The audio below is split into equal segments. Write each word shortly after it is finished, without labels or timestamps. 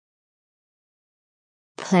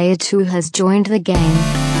Player 2 has joined the game.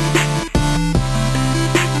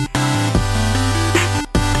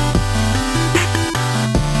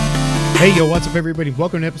 Hey, yo, what's up, everybody?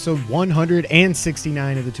 Welcome to episode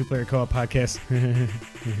 169 of the Two Player Co-op Podcast.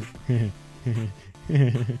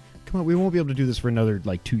 Come on, we won't be able to do this for another,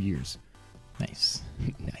 2 years. Nice.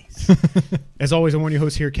 As always, I'm one of your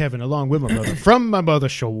hosts here, Kevin, along with my brother from my brother,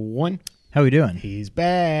 Sean. How we doing? He's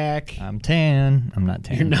back. I'm tan. I'm not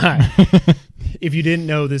tan. You're not. If you didn't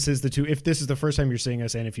know, if this is the first time you're seeing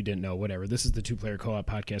us, and if you didn't know, whatever, this is the Two Player Co-op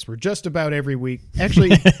Podcast. We're just about every week.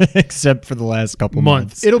 Actually, except for the last couple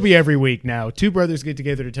months. It'll be every week now. Two brothers get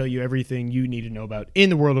together to tell you everything you need to know about in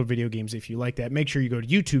the world of video games. If you like that, make sure you go to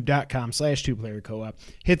youtube.com/2playercoop.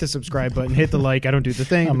 Hit the subscribe button. Hit the like. I don't do the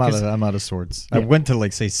thing. I'm out of sorts. Yeah. I went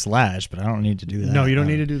to say slash, but I don't need to do that. No, you don't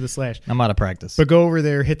need to do the slash. I'm out of practice. But go over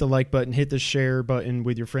there, hit the like button, hit the share button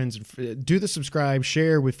with your friends. Do the subscribe,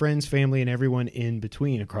 share with friends, family, and everyone in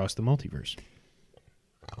between across the multiverse.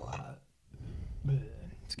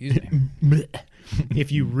 Excuse me.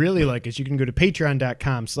 If you really like us, you can go to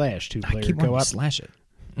patreon.com/2playercoop. I keep wanting to slash it.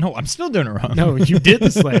 No, I'm still doing it wrong. No, you did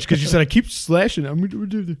the slash because you said I keep slashing. I'm going to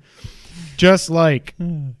do the just like.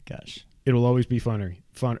 Gosh, it'll always be funner.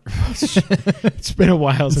 It's been a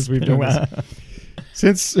while since we've done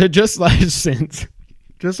this.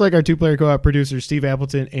 Just like our two-player co-op producers Steve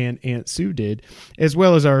Appleton and Aunt Sue did, as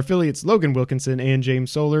well as our affiliates Logan Wilkinson and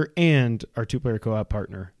James Solar, and our two-player co-op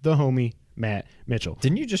partner, the homie Matt Mitchell.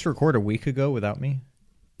 Didn't you just record a week ago without me?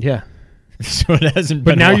 Yeah. So it hasn't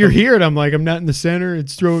been. But now you're here, and I'm like, I'm not in the center.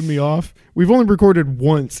 It's throwing me off. We've only recorded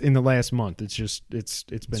once in the last month. It's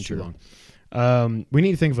been too long. We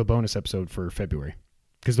need to think of a bonus episode for February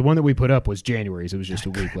because the one that we put up was January's. It was just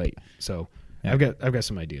a week late. So yeah. I've got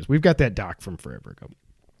some ideas. We've got that doc from forever ago.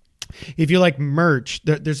 If you like merch,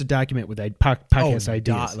 there's a document with podcast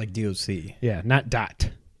ideas. Like DOC. Yeah, not dot.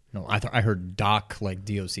 No, I heard doc like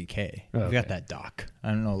DOCK. Oh, I've got that doc.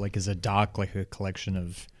 I don't know, is a doc like a collection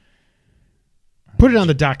of... Put it on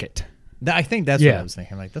the docket. I think that's what I was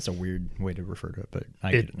thinking. That's a weird way to refer to it, but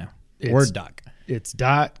I get it now. Word doc. It's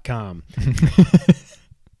 .com.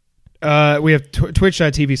 We have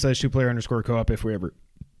twitch.tv/2player_co-op if we ever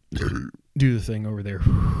do the thing over there.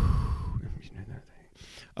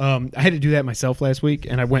 I had to do that myself last week,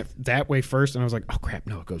 and I went that way first, and I was like, oh, crap,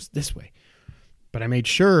 no, it goes this way. But I made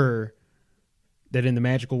sure that in the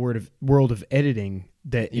magical world of editing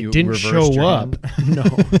that it didn't show up. No,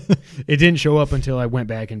 it didn't show up until I went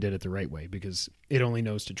back and did it the right way, because it only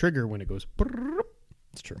knows to trigger when it goes.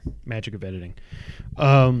 It's true. Magic of editing.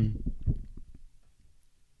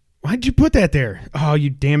 Why'd you put that there? Oh,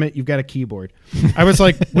 you damn it. You've got a keyboard. I was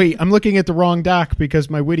like, wait, I'm looking at the wrong doc because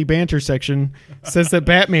my witty banter section says that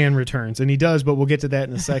Batman returns, and he does, but we'll get to that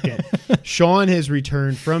in a second. Sean has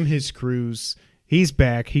returned from his cruise. He's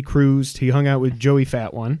back. He cruised. He hung out with Joey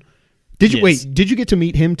Fat One. Did you get to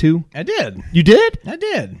meet him too? I did. You did? I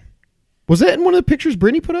did. Was that in one of the pictures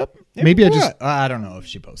Brittany put up? Maybe I don't know if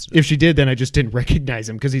she posted it. If she did, then I just didn't recognize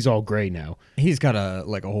him because he's all gray now. He's got a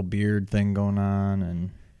whole beard thing going on,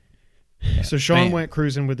 and... Yeah. So Sean went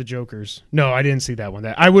cruising with the Jokers. No, I didn't see that one.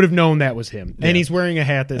 I would have known that was him. Yeah. And he's wearing a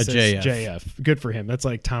hat that says JF. Good for him. That's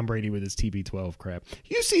like Tom Brady with his TB12 crap.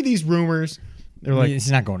 You see these rumors? They're like,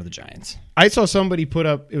 he's not going to the Giants. I saw somebody put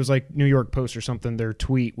up, it was like New York Post or something, their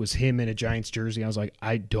tweet was him in a Giants jersey. I was like,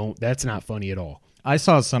 that's not funny at all. I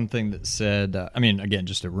saw something that said, again,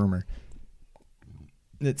 just a rumor,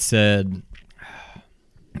 that said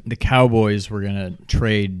the Cowboys were going to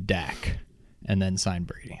trade Dak and then sign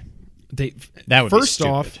Brady. That would first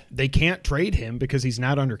off, they can't trade him because he's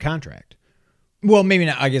not under contract. Well, maybe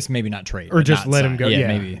not. I guess maybe not trade, or just let him go. Yeah,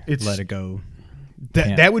 maybe let it go.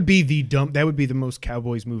 That would be that would be the most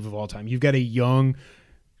Cowboys move of all time. You've got a young,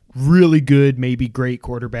 really good, maybe great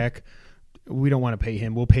quarterback. We don't want to pay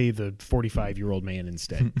him. We'll pay the 45-year-old man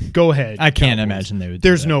instead. Go ahead. I can't imagine they would.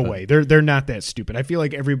 There's no way. They're not that stupid. I feel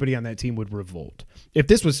like everybody on that team would revolt if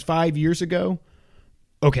this was 5 years ago.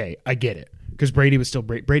 Okay, I get it. Because Brady was still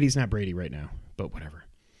Brady's not Brady right now, but whatever.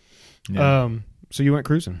 Yeah. So you went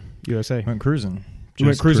cruising, USA. Went cruising. You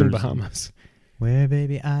went cruising Bahamas. Where,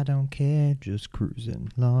 baby, I don't care, just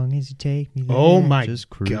cruising. Long as you take me there. Oh my just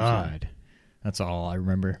God. That's all I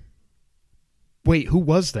remember. Wait, who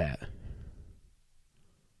was that?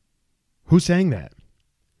 Who sang that?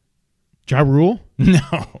 Ja Rule?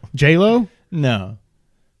 No. J-Lo? No.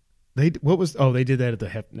 They did that at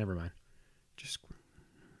the never mind.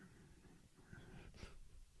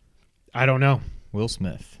 I don't know. Will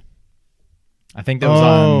Smith. I think that was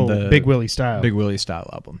on the Big Willie Style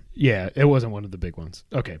album. Yeah, it wasn't one of the big ones.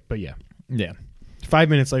 Okay, but yeah. Yeah. 5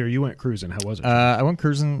 minutes later, you went cruising. How was it? I went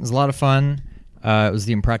cruising. It was a lot of fun. It was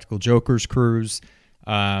the Impractical Jokers cruise.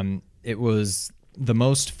 It was the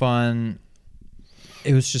most fun.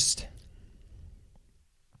 It was just,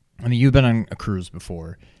 I mean, you've been on a cruise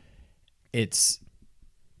before. It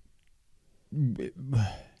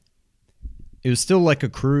was still like a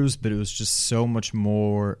cruise, but it was just so much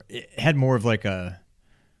more. It had more of like a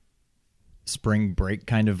spring break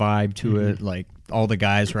kind of vibe to it. Like all the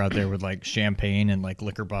guys were out there with like champagne and like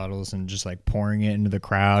liquor bottles and just like pouring it into the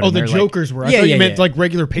crowd. Oh, and the they're jokers like, were. I thought you meant like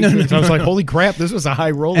regular patrons. I was like, holy crap, this was a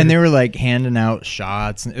high roller. And they were like handing out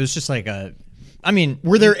shots, and it was just like a. I mean,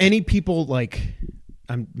 were there any people like?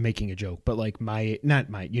 I'm making a joke, but like not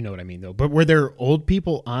my, you know what I mean though. But were there old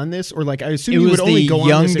people on this, or like I assume you would only go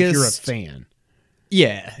on this if you're a fan?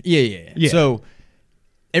 Yeah. So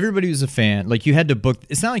everybody was a fan. Like you had to book.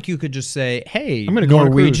 It's not like you could just say, "Hey, I'm going to go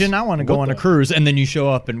Norwegian, I want to go on a cruise," and then you show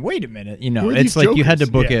up and wait a minute. You know, it's like you had to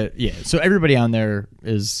book it. Yeah. So everybody on there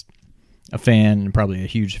is a fan, and probably a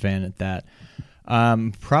huge fan at that.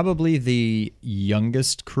 Probably the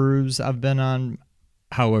youngest cruise I've been on.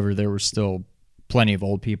 However, there were still plenty of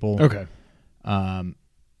old people. Okay. I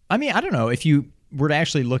mean, I don't know. If you were to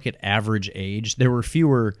actually look at average age, there were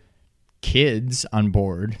fewer kids on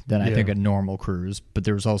board than I think a normal cruise, but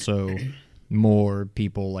there was also more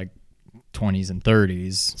people like 20s and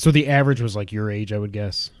 30s. So the average was like your age, I would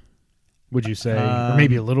guess. Would you say? Or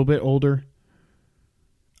maybe a little bit older?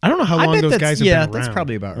 I don't know how long those guys have been around. That's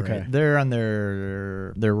probably about right. They're on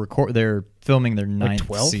they're filming their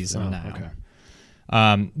ninth season now. Okay.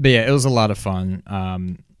 But yeah, it was a lot of fun.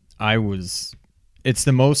 It's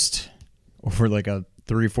the most over like a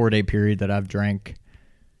 3-4 day period that I've drank.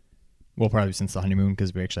 Well, probably since the honeymoon,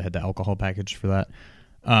 because we actually had the alcohol package for that.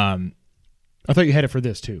 I thought you had it for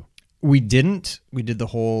this too. We didn't. We did the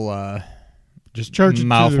whole just charge it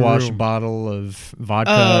mouthwash bottle of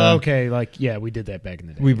vodka. Oh, okay. Like, yeah, we did that back in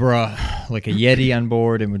the day. We brought like a Yeti on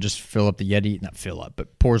board and would just fill up the Yeti. Not fill up,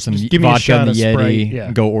 but pour some give vodka in the Yeti.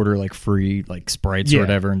 Yeah. Go order like free like Sprites or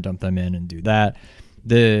whatever and dump them in and do that.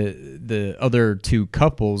 The other two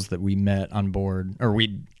couples that we met on board, or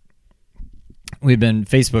we'd been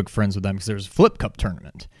Facebook friends with them because there was a Flip Cup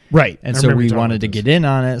tournament. Right. And so we wanted to get in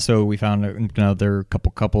on it. So we found another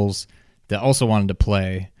couple couples that also wanted to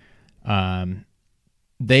play.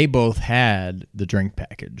 They both had the drink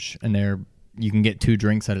package, and you can get 2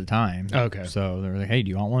 drinks at a time. Okay. So they're like, "Hey, do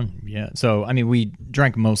you want one?" Yeah. So I mean, we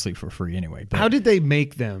drank mostly for free anyway. But how did they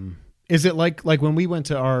make them? Is it like when we went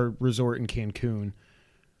to our resort in Cancun?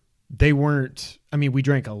 They weren't. I mean, we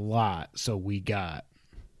drank a lot, so we got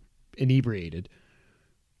inebriated.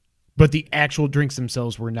 But the actual drinks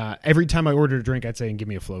themselves were not. Every time I ordered a drink, I'd say, "And give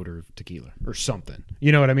me a floater of tequila or something."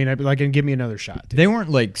 You know what I mean? I'd be like, "And give me another shot." Too. They weren't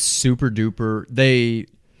like super duper. They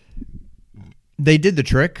did the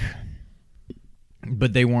trick,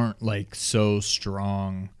 but they weren't like so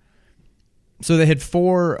strong. So they had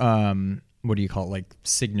 4. What do you call it? Like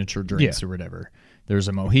signature drinks or whatever. There's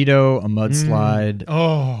a mojito, a mudslide,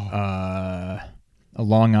 a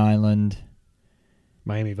Long Island.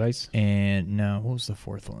 Miami Vice? And no, what was the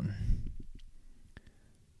 4th one?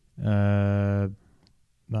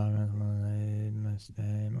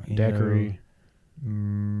 Daiquiri.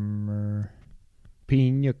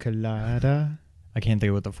 Pina Colada. I can't think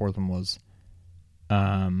of what the 4th one was.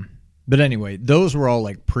 But anyway, those were all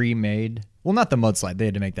like pre-made. Well, not the mudslide. They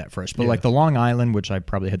had to make that fresh. But like the Long Island, which I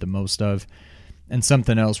probably had the most of, and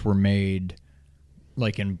something else were made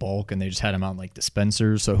like in bulk, and they just had them out in like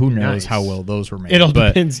dispensers. So who knows how well those were made. It all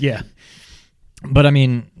depends, yeah. But I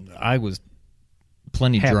mean, I was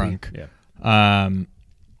plenty drunk. Yeah.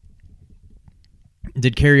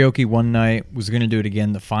 Did karaoke one night, was going to do it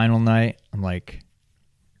again the final night. I'm like,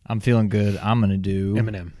 I'm feeling good. I'm going to do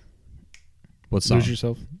Eminem. What song? Lose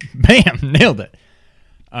Yourself. Bam, nailed it.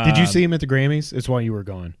 Did you see him at the Grammys? It's while you were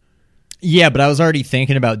gone. Yeah, but I was already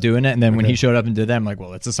thinking about doing it, and then when he showed up and did that, I'm like,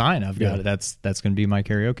 well, it's a sign. I've got it. That's going to be my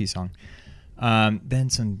karaoke song.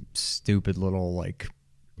 Then some stupid little like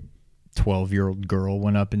 12-year-old girl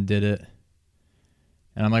went up and did it.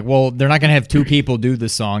 And I'm like, well, they're not going to have 2 people do the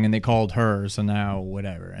song, and they called her, so now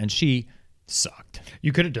whatever. And she sucked.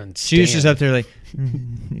 You could have done Stan. She was just up there like,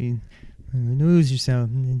 lose yourself.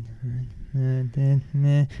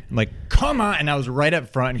 I'm like, come on. And I was right up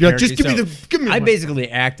front. You're like, just give me I basically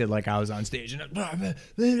acted like I was on stage.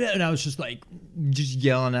 And I was just like, just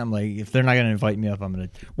yelling. I'm like, if they're not going to invite me up, I'm going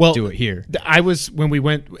to do it here. When we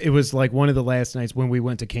went, it was like one of the last nights when we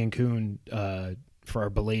went to Cancun for our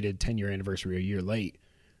belated 10-year anniversary, a year late.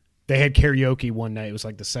 They had karaoke one night. It was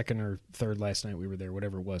like the 2nd or 3rd last night we were there,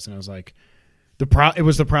 whatever it was. And I was like, it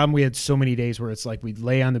was the problem. We had so many days where it's like we'd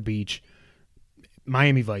lay on the beach,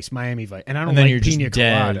 Miami Vice, and I don't And then like you're just pina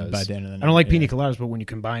dead coladas. by the end of the I don't like night, pina yeah. coladas, but when you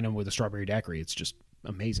combine them with a strawberry daiquiri, it's just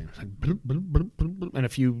amazing. It's like bloop, bloop, bloop, bloop, bloop, and a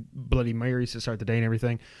few Bloody Marys to start the day and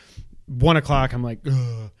everything. 1 o'clock, I'm like,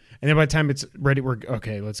 ugh. And then by the time it's ready, we're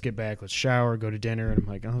okay. Let's get back. Let's shower, go to dinner, and I'm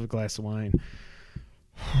like, I'll have a glass of wine.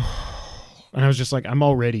 And I was just like, I'm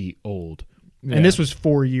already old. Yeah. And this was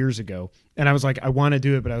 4 years ago. And I was like, I want to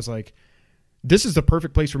do it, but I was like, this is the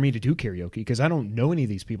perfect place for me to do karaoke because I don't know any of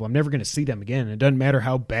these people. I'm never going to see them again. It doesn't matter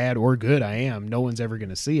how bad or good I am. No one's ever going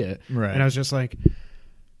to see it. Right. And I was just like,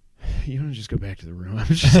 you want to just go back to the room? I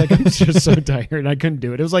was just like, I'm just so tired. And I couldn't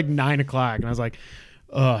do it. It was like 9 o'clock. And I was like,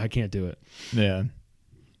 oh, I can't do it. Yeah.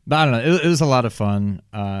 But I don't know. It was a lot of fun.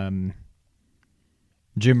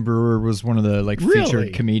 Jim Brewer was one of the Really?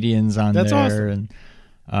 featured comedians on That's there. awesome.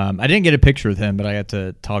 And I didn't get a picture with him, but I got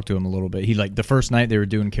to talk to him a little bit. He the first night they were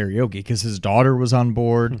doing karaoke because his daughter was on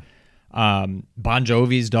board. Bon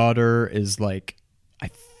Jovi's daughter is I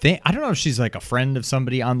don't know if she's like a friend of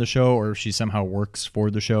somebody on the show or if she somehow works for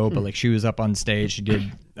the show, but she was up on stage. She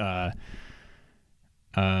did. That's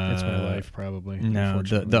my life, probably. No,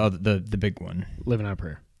 unfortunately. the big one. Living on a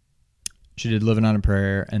Prayer. She did "Living on a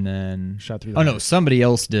Prayer" and then Shot Through the Oh no, Heart. somebody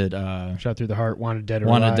else did. Shot Through the Heart, Wanted Dead or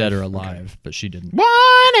Alive. Wanted Dead or Alive, but she didn't.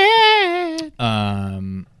 Wanted!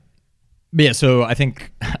 But yeah, so I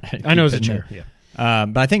think I know it's a chair. Yeah.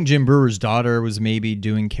 But I think Jim Brewer's daughter was maybe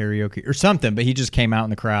doing karaoke or something, but he just came out in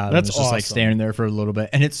the crowd That's and was just awesome. standing there for a little bit.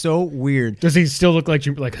 And it's so weird. Does he still look like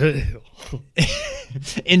you? Like,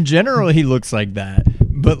 In general, he looks like that.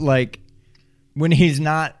 But when he's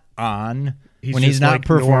not on, He's when he's just, not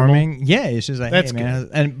performing, yeah, it's just like, That's hey,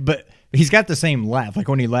 man. But he's got the same laugh.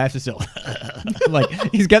 When he laughs, it's still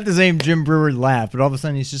he's got the same Jim Brewer laugh, but all of a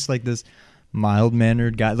sudden he's just like this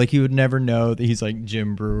mild-mannered guy. You would never know that he's like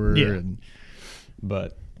Jim Brewer. Yeah.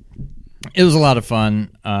 But it was a lot of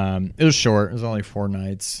fun. It was short. It was only 4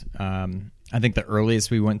 nights. I think the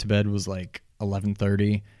earliest we went to bed was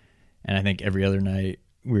 11:30, and I think every other night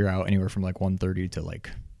we were out anywhere from 1:30 to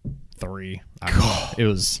 3. I don't know. It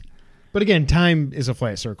was. But again, time is a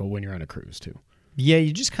flat circle when you're on a cruise too. Yeah,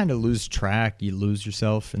 you just kind of lose track. You lose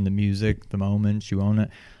yourself in the music, the moment. You own it.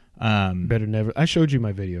 Better never. I showed you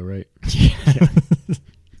my video, right?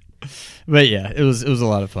 But yeah, it was a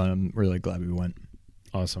lot of fun. I'm really glad we went.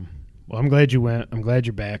 Awesome. Well, I'm glad you went. I'm glad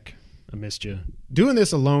you're back. I missed you. Doing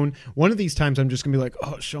this alone, one of these times I'm just gonna be like,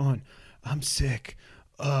 "Oh, Sean, I'm sick.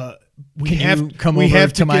 We have to to get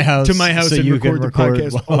my house to my house so and you record can the record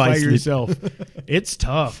podcast while all I by sleep." yourself." It's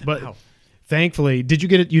tough, but thankfully, did you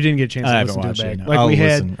get it? You didn't get a chance I to haven't listen watched to it it. back. No. I'll we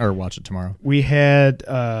listen had, or watch it tomorrow. we had.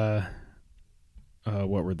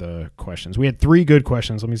 What were the questions? We had 3 good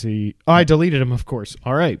questions. Let me see. Oh, I deleted them, of course.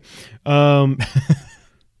 All right.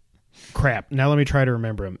 Crap. Now let me try to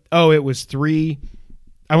remember them. Oh, it was 3.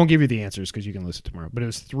 I won't give you the answers because you can listen tomorrow. But it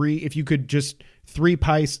was 3. If you could just 3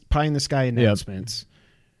 pie in the sky announcements.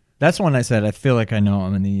 That's one I said, I feel like I know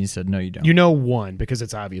him, and then you said, no, you don't. You know one because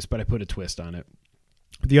it's obvious, but I put a twist on it.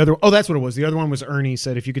 The other, that's what it was. The other one was Ernie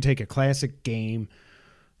said if you could take a classic game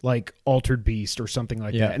like Altered Beast or something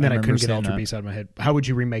like Yeah, that, and then I I couldn't remember get saying Altered that. Beast out of my head. How would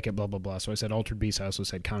you remake it? Blah blah blah. So I said Altered Beast. I also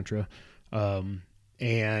said Contra. And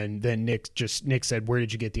then Nick said, "Where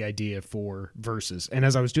did you get the idea for Versus?" And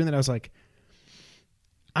as I was doing that, I was like,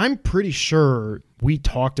 I'm pretty sure we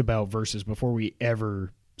talked about Versus before we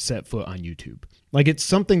ever set foot on YouTube. It's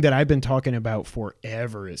something that I've been talking about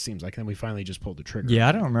forever, it seems like. And then we finally just pulled the trigger. Yeah,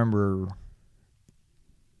 I don't remember.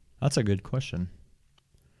 That's a good question.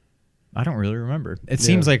 I don't really remember. It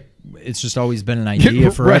seems like it's just always been an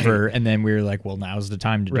idea forever, and then we were like, well, now's the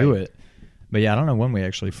time to do it. But yeah, I don't know when we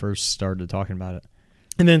actually first started talking about it.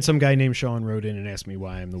 And then some guy named Sean wrote in and asked me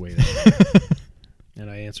why I'm the way that I am.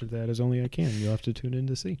 And I answered that as only I can. You'll have to tune in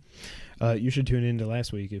to see. You should tune in to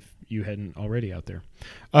last week if you hadn't already out there.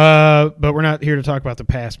 But we're not here to talk about the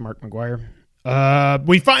past, Mark McGuire.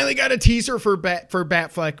 We finally got a teaser for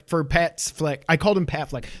Pat's Fleck. I called him Pat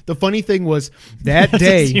Fleck. The funny thing was that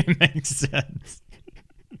day. Makes sense.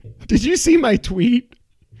 Did you see my tweet?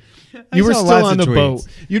 You were saw still lots on of the tweets. boat.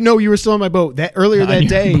 You were still on my boat. That earlier that your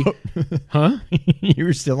day, boat. huh? You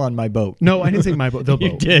were still on my boat. No, I didn't say my boat. The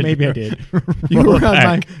You boat. did. Maybe I did.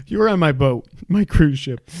 Roll You were on my boat, my cruise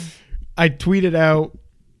ship. I tweeted out.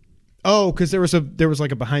 Oh, because there was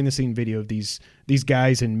like a behind the scene video of these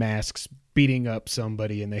guys in masks beating up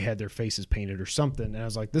somebody, and they had their faces painted or something. And I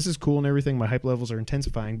was like, this is cool and everything. My hype levels are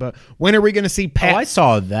intensifying. But when are we going to see Pat? Oh, I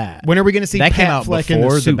saw that. When are we going to see that Pat came out Fleck in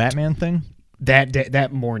before the suit? Batman thing?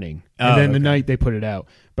 That morning, and Oh, then the okay. night they put it out.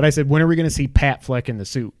 But I said, when are we going to see Pat Fleck in the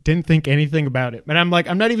suit? Didn't think anything about it. But I'm like,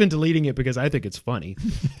 I'm not even deleting it because I think it's funny.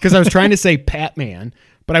 Because I was trying to say Pat Man,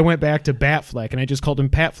 but I went back to Bat Fleck, and I just called him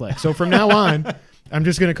Pat Fleck. So from now on, I'm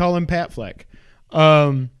just gonna call him Pat Fleck.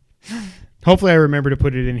 Hopefully, I remember to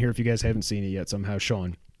put it in here if you guys haven't seen it yet. Somehow,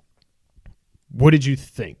 Sean, what did you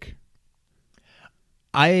think?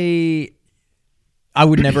 I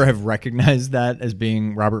would never have recognized that as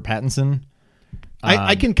being Robert Pattinson.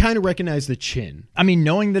 I can kind of recognize the chin. I mean,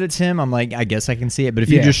 knowing that it's him, I'm like, I guess I can see it. But if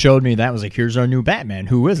you just showed me that, was like, here's our new Batman.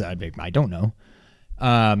 Who is that? I'd be, I don't know.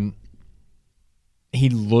 He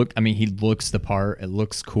looks the part. It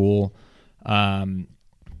looks cool.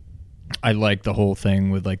 I like the whole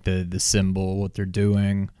thing with like the symbol, what they're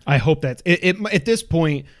doing. I hope that's it. At this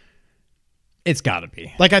point, it's got to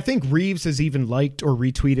be. Like, I think Reeves has even liked or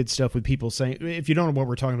retweeted stuff with people saying, if you don't know what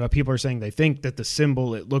we're talking about, people are saying they think that the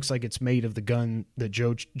symbol, it looks like it's made of the gun that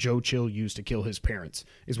Joe Chill used to kill his parents,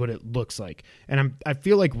 is what it looks like. And I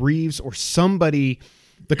feel like Reeves or somebody,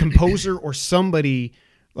 the composer or somebody,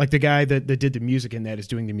 like the guy that did the music in that, is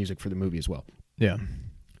doing the music for the movie as well. Yeah.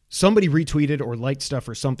 Somebody retweeted or liked stuff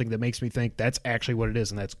or something that makes me think that's actually what it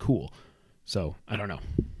is, and that's cool. So, I don't know.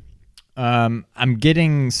 I'm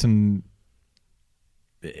getting some...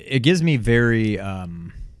 It gives me very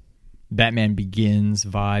Batman Begins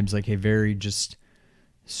vibes, like a very just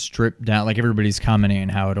stripped down, like everybody's commenting on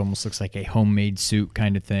how it almost looks like a homemade suit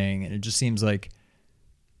kind of thing. And it just seems like,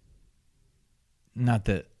 not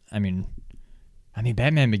that, I mean,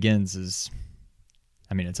 Batman Begins is,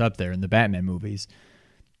 it's up there in the Batman movies.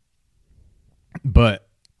 But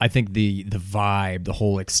I think the vibe, the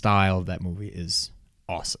whole style of that movie is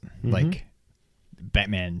awesome. Mm-hmm. Like,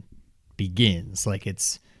 Batman Begins, like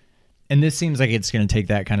it's, and this seems like it's going to take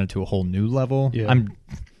that kind of to a whole new level. Yeah. I'm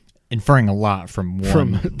inferring a lot from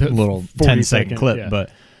one little 10-second clip, yeah.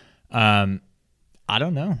 But I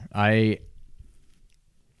don't know.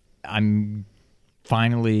 I'm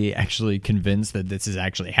finally actually convinced that this is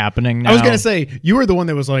actually happening now. I was going to say, you were the one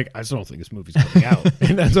that was like, I still don't think this movie's coming out.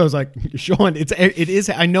 And that's what I was like, Sean, it is.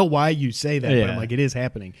 I know why you say that, but I'm like, it is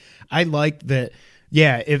happening. I like that.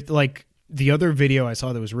 Yeah. If like, the other video I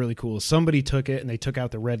saw that was really cool, somebody took it and they took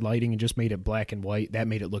out the red lighting and just made it black and white. That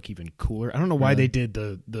made it look even cooler. I don't know why they did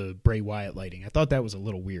the Bray Wyatt lighting. I thought that was a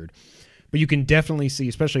little weird. But you can definitely see,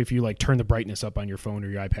 especially if you like turn the brightness up on your phone or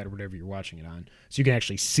your iPad or whatever you're watching it on, so you can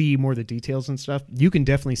actually see more of the details and stuff. You can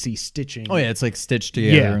definitely see stitching. Oh, yeah, it's like stitched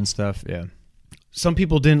together and stuff, yeah. Some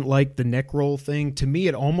people didn't like the neck roll thing. To me,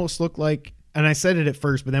 it almost looked like, and I said it at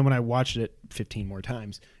first, but then when I watched it 15 more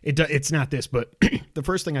times, it's not this, but the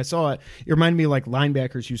first thing I saw, it reminded me like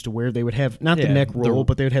linebackers used to wear. They would have not the neck roll,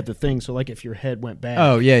 but they would have the thing. So like if your head went back,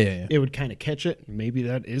 it would kind of catch it. Maybe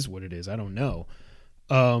that is what it is. I don't know.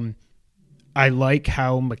 I like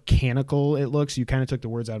how mechanical it looks. You kind of took the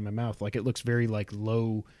words out of my mouth. Like it looks very like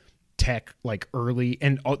low tech, like early.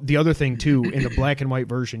 And the other thing too, in the black and white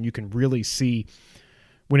version, you can really see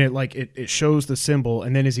when it shows the symbol,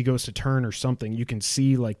 and then as he goes to turn or something, you can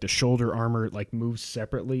see like the shoulder armor like moves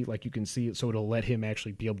separately. Like you can see it, so it'll let him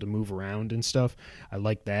actually be able to move around and stuff. I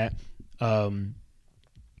like that.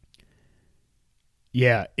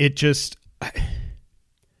 Yeah, it just.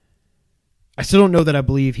 I still don't know that I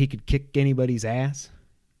believe he could kick anybody's ass.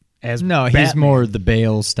 He's more the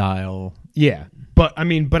Bale style. Yeah, but I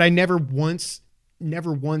never once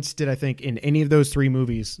did I think in any of those three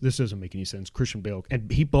movies, this doesn't make any sense. Christian Bale,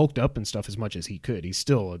 and he bulked up and stuff as much as he could. He's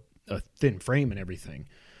still a thin frame and everything.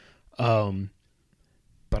 But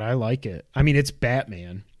I like it. It's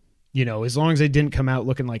Batman. As long as they didn't come out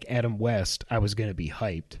looking like Adam West, I was going to be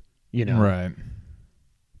hyped. Right.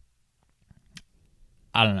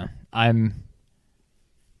 I don't know.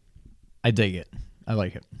 I dig it. I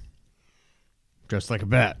like it. Dressed like a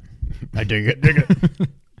bat. I dig it.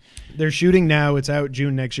 They're shooting now. It's out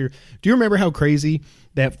June next year. Do you remember how crazy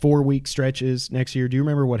that 4-week stretch is next year? Do you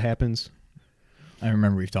remember what happens? I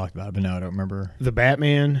remember we've talked about it, but no, I don't remember. The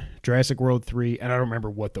Batman, Jurassic World 3, and I don't remember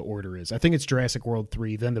what the order is. I think it's Jurassic World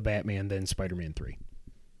 3, then the Batman, then Spider-Man 3.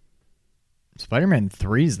 Spider-Man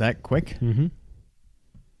 3 is that quick? Mm-hmm.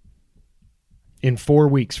 In 4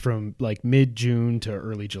 weeks from like mid-June to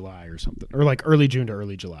early July or something. Or like early June to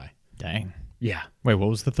early July. Dang. Yeah. Wait, what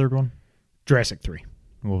was the third one? Jurassic 3.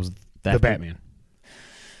 What was that? The Batman.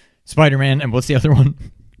 Spider-Man, and what's the other one?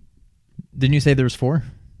 Didn't you say there was 4?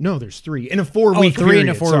 No, there's 3. In a 4-week period. 3 in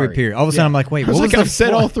a 4-week period. All of a sudden I'm like, wait, what was I've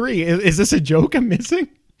said all 3. Is this a joke I'm missing?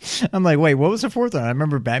 I'm like, wait, what was the fourth one? I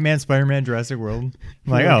remember Batman, Spider-Man, Jurassic World.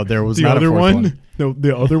 I'm like, oh, there was the not other a fourth one. No,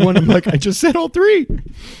 the other one. I'm like, I just said all 3.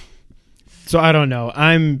 So I don't know.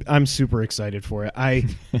 I'm super excited for it.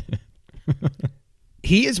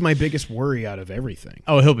 He is my biggest worry out of everything.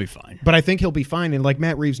 Oh, he'll be fine. But I think he'll be fine. And like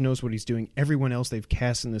Matt Reeves knows what he's doing. Everyone else they've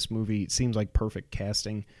cast in this movie seems like perfect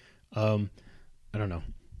casting. I don't know.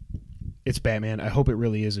 It's Batman. I hope it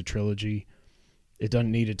really is a trilogy. It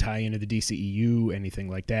doesn't need to tie into the DCEU, anything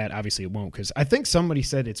like that. Obviously, it won't, because I think somebody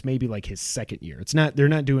said it's maybe like his second year. It's not. They're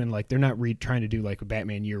not doing like trying to do like a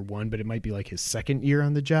Batman year one, but it might be like his second year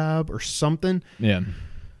on the job or something. Yeah,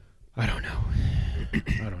 I don't know.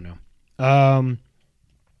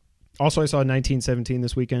 Also, I saw 1917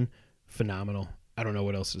 this weekend. Phenomenal. I don't know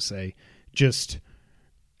what else to say. Just.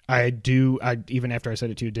 I even after I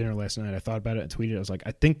said it to you at dinner last night, I thought about it and tweeted. I was like,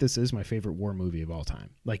 I think this is my favorite war movie of all time.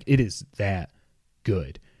 Like, it is that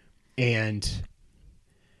good. And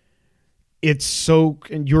it's so,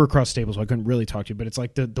 and you were across the table, so I couldn't really talk to you, but it's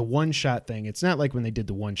like the one shot thing. It's not like when they did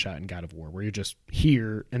the one shot in God of War where you're just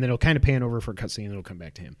here and then it'll kind of pan over for a cutscene and it'll come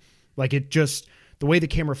back to him. Like, it just, the way the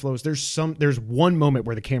camera flows, there's one moment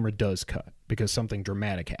where the camera does cut because something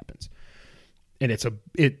dramatic happens. And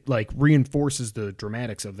it like reinforces the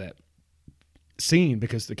dramatics of that scene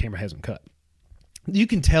because the camera hasn't cut. You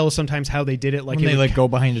can tell sometimes how they did it. Like when they like go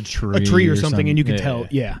behind a tree or something, and you can tell.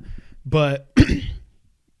 Yeah. But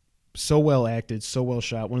so well acted, so well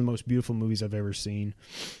shot. One of the most beautiful movies I've ever seen.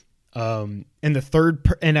 And the third,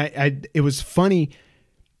 it was funny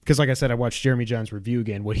because, like I said, I watched Jeremy John's review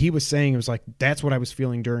again. What he was saying, it was like, that's what I was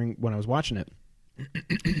feeling when I was watching it.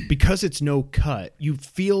 Because it's no cut,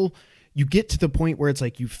 you get to the point where it's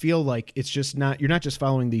like you feel like it's just not, you're not just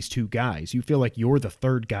following these two guys. You feel like you're the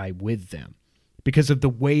third guy with them because of the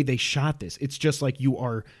way they shot this. It's just like you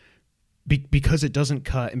are, because it doesn't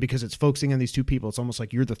cut and because it's focusing on these two people, it's almost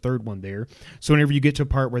like you're the third one there. So whenever you get to a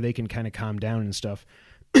part where they can kind of calm down and stuff,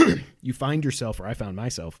 you find yourself, or I found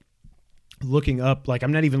myself, looking up. Like,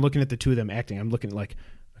 I'm not even looking at the two of them acting. I'm looking like,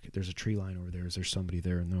 there's a tree line over there. Is there somebody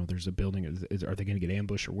there? No, there's a building. Are they going to get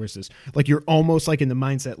ambushed or where's this? Like, you're almost like in the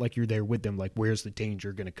mindset like you're there with them. Like, where's the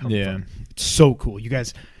danger going to come from? It's so cool. You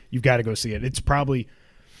guys, you've got to go see it. It's probably,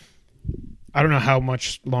 I don't know how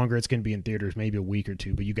much longer it's going to be in theaters, maybe a week or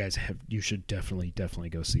two, but you should definitely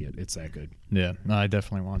go see it. It's that good. Yeah, no, I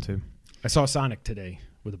definitely want to. I saw Sonic today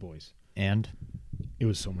with the boys. And? It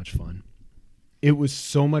was so much fun. It was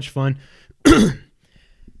so much fun.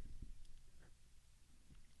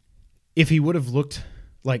 If he would have looked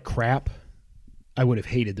like crap, I would have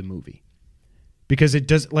hated the movie. Because it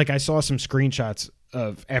does, like, I saw some screenshots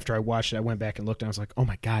of, after I watched it, I went back and looked and I was like, oh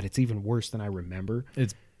my God, it's even worse than I remember.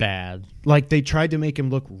 It's bad. Like, they tried to make him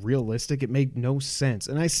look realistic. It made no sense.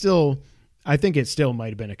 And I think it still might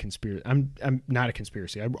have been a conspiracy. I'm not a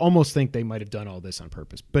conspiracy. I almost think they might have done all this on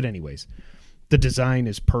purpose. But anyways, the design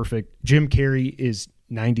is perfect. Jim Carrey is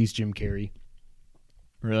 90s Jim Carrey.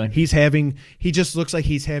 Really? He just looks like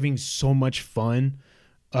he's having so much fun.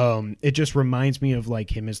 It just reminds me of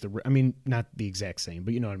like him as not the exact same,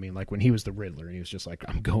 but you know what I mean? Like when he was the Riddler and he was just like,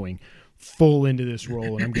 I'm going full into this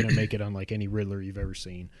role and I'm going to make it unlike any Riddler you've ever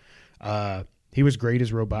seen. He was great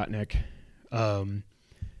as Robotnik.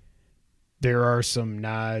 There are some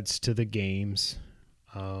nods to the games.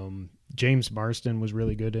 James Marsden was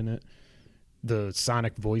really good in it. The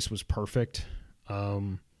Sonic voice was perfect.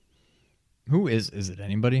 Who is it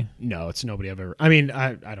anybody? No, it's nobody I've ever. I mean,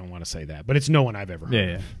 I don't want to say that, but it's no one I've ever heard.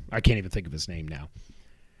 Yeah. Of. I can't even think of his name now.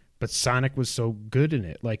 But Sonic was so good in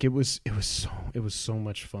it. Like it was so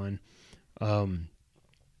much fun.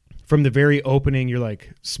 From the very opening, you're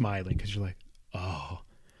like smiling because you're like, oh,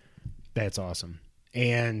 that's awesome.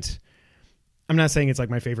 And I'm not saying it's like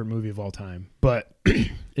my favorite movie of all time, but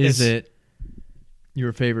is it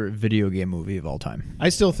your favorite video game movie of all time? I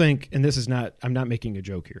still think, and I'm not making a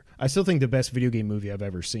joke here, I still think the best video game movie I've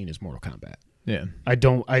ever seen is Mortal Kombat. Yeah.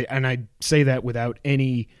 I say that without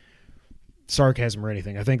any sarcasm or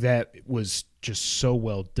anything. I think that was just so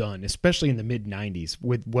well done, especially in the mid-90s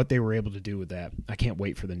with what they were able to do with that. I can't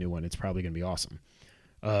wait for the new one. It's probably going to be awesome.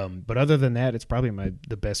 But other than that, it's probably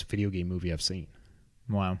the best video game movie I've seen.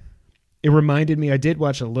 Wow. It reminded me, I did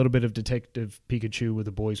watch a little bit of Detective Pikachu with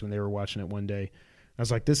the boys when they were watching it one day. I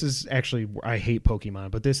was like, this is actually, I hate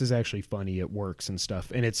Pokemon, but this is actually funny. It works and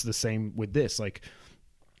stuff. And it's the same with this. Like,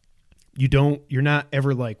 you're not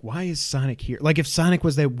ever like, why is Sonic here? Like, if Sonic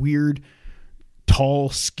was that weird, tall,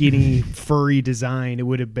 skinny, furry design, it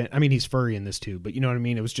would have been, I mean, he's furry in this too, but you know what I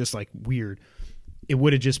mean? It was just like weird. It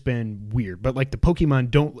would have just been weird. But like the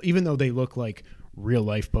Pokemon don't, even though they look like real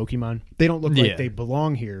life Pokemon, they don't look like they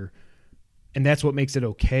belong here. And that's what makes it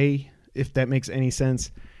okay, if that makes any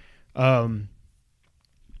sense.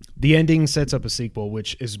 The ending sets up a sequel,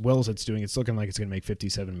 which, as well as it's doing, it's looking like it's going to make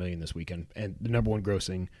 $57 million this weekend, and the number one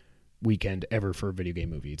grossing weekend ever for a video game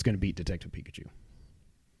movie. It's going to beat Detective Pikachu.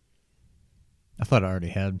 I thought I already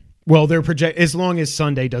had. Well, they're as long as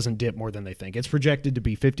Sunday doesn't dip more than they think. It's projected to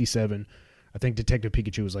be 57. I think Detective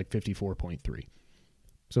Pikachu was like 54.3.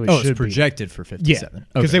 So it's projected for 57. Yeah,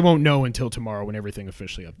 because they won't know until tomorrow when everything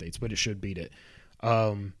officially updates, but it should beat it.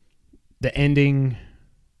 The ending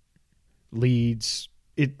leads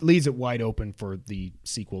it wide open for the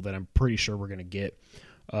sequel that I'm pretty sure we're going to get.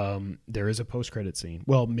 There is a post-credit scene.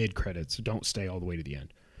 Well, mid-credits. Don't stay all the way to the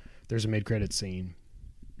end. There's a mid-credit scene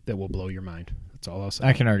that will blow your mind. That's all I'll say.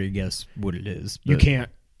 I can already guess what it is. You can't.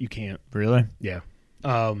 Really? Yeah.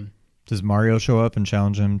 Does Mario show up and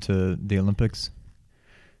challenge him to the Olympics?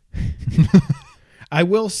 I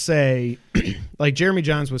will say, like Jeremy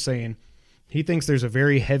Johns was saying, he thinks there's a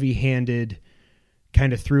very heavy-handed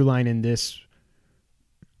kind of through line in this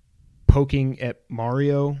poking at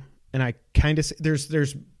Mario, and I kind of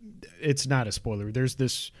there's it's not a spoiler.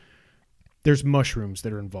 There's mushrooms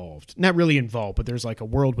that are involved. Not really involved, but there's like a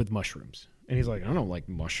world with mushrooms. And he's like, I don't like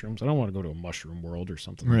mushrooms. I don't want to go to a mushroom world or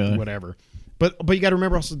something. Really? Whatever. But you got to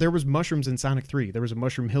remember also there was mushrooms in Sonic 3. There was a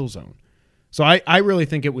Mushroom Hill Zone. So I really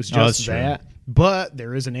think it was just that. But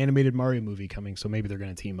there is an animated Mario movie coming, so maybe they're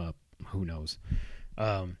going to team up. Who knows?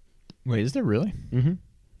 Wait, is there really? Mm-hmm.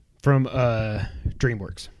 From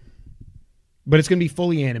DreamWorks. But it's going to be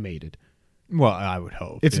fully animated. Well, I would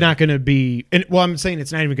hope. It's not going to be... I'm saying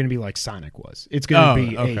it's not even going to be like Sonic was. It's going to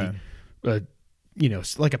be a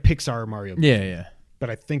like a Pixar Mario movie. Yeah. But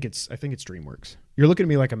I think it's DreamWorks. You're looking at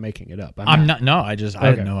me like I'm making it up. I'm not. No, I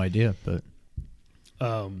had no idea. But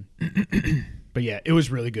but yeah, it was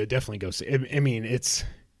really good. Definitely go see it. I mean, it's...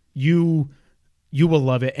 You will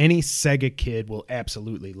love it. Any Sega kid will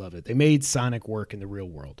absolutely love it. They made Sonic work in the real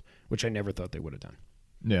world, which I never thought they would have done.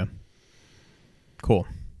 Yeah. Cool.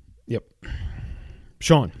 Yep.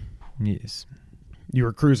 Sean. Yes. You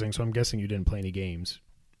were cruising, so I'm guessing you didn't play any games.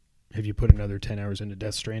 Have you put another 10 hours into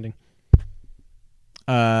Death Stranding?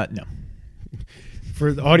 No.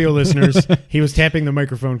 For the audio listeners, he was tapping the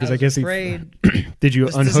microphone because I guess afraid. Did you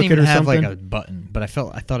unhook it or have something? Like a button, but I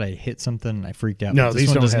thought I hit something and I freaked out. No, But these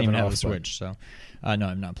one don't doesn't have even an have a off switch. So, no,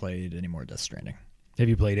 I've not played any more Death Stranding. Have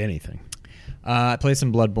you played anything? I played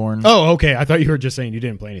some Bloodborne. Oh, okay. I thought you were just saying you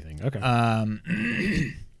didn't play anything. Okay.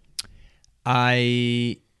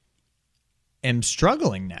 I am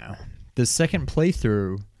struggling now. The second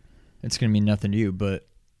playthrough, it's going to mean nothing to you, but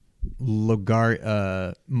Martyr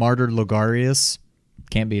Logarius,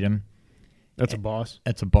 can't beat him. That's a boss.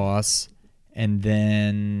 That's a boss. And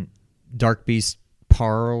then Dark Beast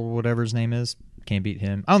Parl, whatever his name is, can't beat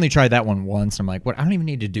him. I only tried that one once. I'm like, what? I don't even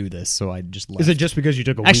need to do this, so I just left. Is it just because you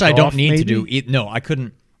took a week Actually, I don't off, need maybe? to do it. No, I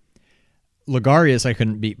couldn't. Logarius, I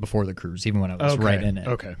couldn't beat before the cruise, even when I was right in it.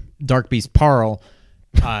 Okay. Dark Beast Parl.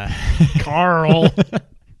 Carl.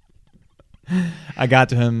 I got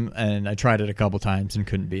to him and I tried it a couple times and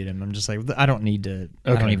couldn't beat him. I'm just like, I don't need to.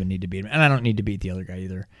 I don't even need to beat him, and I don't need to beat the other guy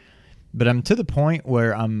either. But I'm to the point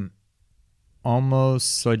where I'm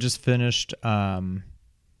almost. So I just finished Yahar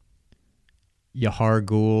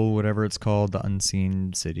Ghul, whatever it's called, the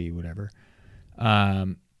Unseen City, whatever.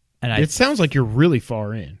 And it sounds like you're really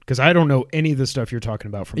far in because I don't know any of the stuff you're talking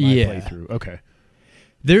about from my playthrough. Okay.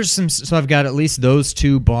 There's some. So I've got at least those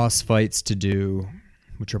 2 boss fights to do,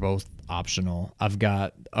 which are both optional. I've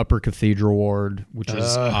got Upper Cathedral Ward, which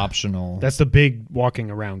is optional. That's the big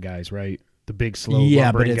walking around guys, right? The big slow.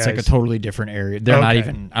 Yeah, but it's guys. like a totally different area. They're not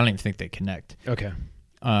even. I don't even think they connect. Okay.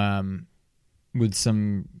 With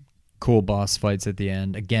some cool boss fights at the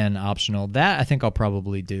end. Again, optional. That I think I'll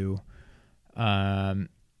probably do.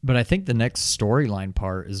 But I think the next storyline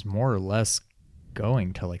part is more or less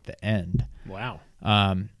going to like the end. Wow.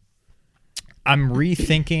 I'm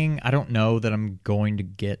rethinking. I don't know that I'm going to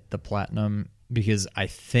get the platinum because I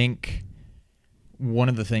think one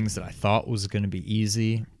of the things that I thought was going to be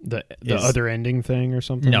easy. The other ending thing or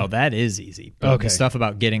something? No, that is easy. But okay. The stuff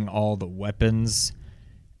about getting all the weapons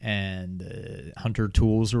and hunter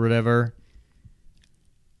tools or whatever,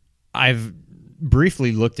 I've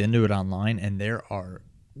briefly looked into it online, and there are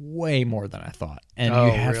way more than I thought. And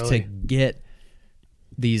you have to get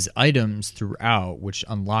these items throughout, which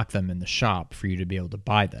unlock them in the shop for you to be able to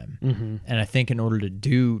buy them. Mm-hmm. And I think in order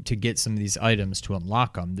to get some of these items to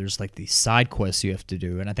unlock them, there's like these side quests you have to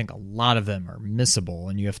do, and I think a lot of them are missable,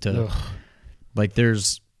 and you have to like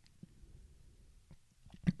there's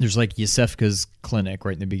like Yosefka's clinic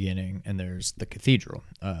right in the beginning, and there's the cathedral.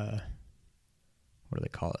 What do they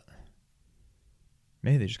call it?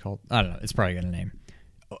 Maybe they just call it, I don't know. It's probably got a name.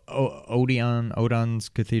 Odon's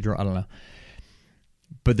Cathedral. I don't know.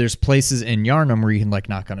 But there's places in Yharnam where you can like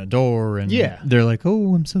knock on a door, and they're like,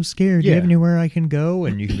 "Oh, I'm so scared. Do you have anywhere I can go?"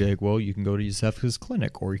 And you can be like, "Well, you can go to Yosefka's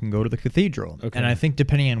clinic, or you can go to the cathedral." Okay. And I think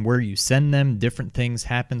depending on where you send them, different things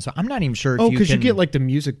happen. So I'm not even sure. Because you get like the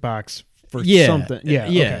music box for something. Yeah.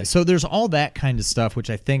 Okay. So there's all that kind of stuff, which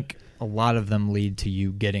I think a lot of them lead to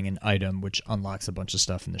you getting an item, which unlocks a bunch of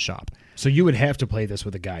stuff in the shop. So you would have to play this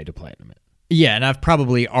with a guy to platinum it. Yeah, and I've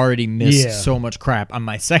probably already missed Yeah. so much crap on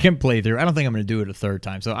my second playthrough. I don't think I'm going to do it a third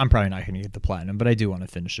time, so I'm probably not going to get the platinum, but I do want to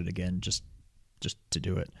finish it again just to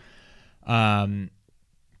do it.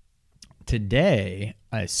 Today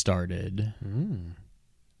I started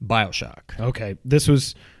BioShock. Okay, this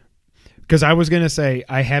was because I was gonna say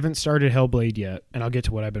I haven't started Hellblade yet, and I'll get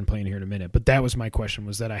to what I've been playing here in a minute. But that was my question: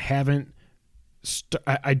 was that I haven't.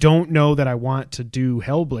 I don't know that I want to do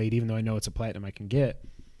Hellblade, even though I know it's a platinum I can get.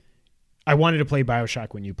 I wanted to play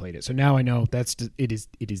BioShock when you played it, so now I know it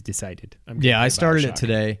is decided. I started it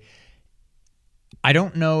today. I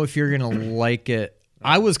don't know if you're gonna like it.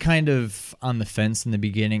 I was kind of on the fence in the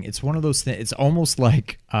beginning. It's one of those things. It's almost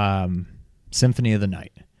like Symphony of the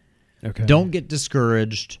Night. Okay. Don't get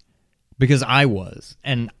discouraged, because I was,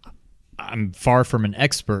 and I'm far from an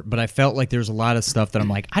expert, but I felt like there's a lot of stuff that I'm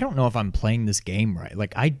like, I don't know if I'm playing this game right.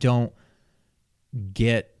 Like, I don't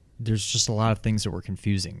get, there's just a lot of things that were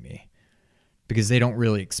confusing me because they don't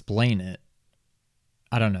really explain it.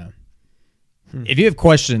 I don't know. If you have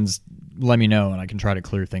questions, let me know and I can try to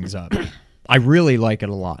clear things up. I really like it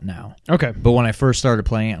a lot now. Okay. But when I first started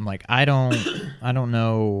playing it, I'm like, I don't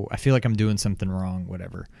know. I feel like I'm doing something wrong,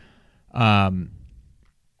 whatever.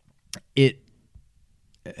 It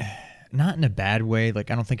not in a bad way.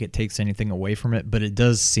 Like, I don't think it takes anything away from it, but it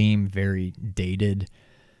does seem very dated.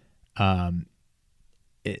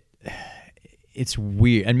 It's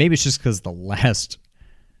weird, and maybe it's just because the last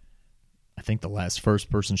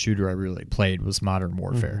first-person shooter I really played was Modern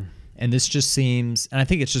Warfare. And this just seems, and I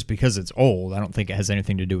think it's just because it's old. I don't think it has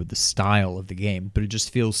anything to do with the style of the game, but it just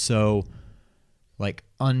feels so, like,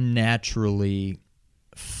 unnaturally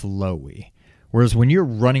flowy. Whereas when you're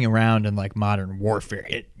running around in, like, Modern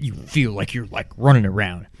Warfare, you feel like you're, like, running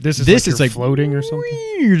around. This is like floating or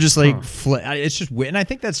something? You're just, like, it's just weird. And I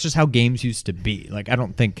think that's just how games used to be. Like, I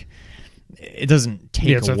don't think, it doesn't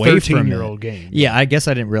take it's away a from 13-year-old game. Yeah, I guess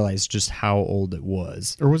I didn't realize just how old it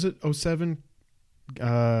was. Or was it 07?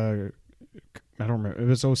 I don't remember. It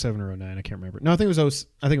was 07 or 09. I can't remember. No, I think it was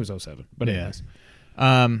 07. But anyways.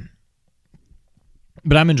 But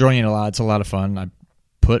I'm enjoying it a lot. It's a lot of fun. I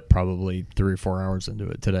put probably 3 or 4 hours into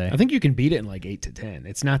it today. I think you can beat it in like 8 to 10.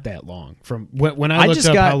 It's not that long. From when I looked just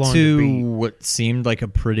up got how long to beat. what seemed like a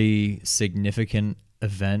pretty significant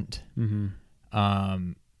event.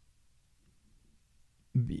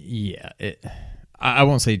 Yeah, I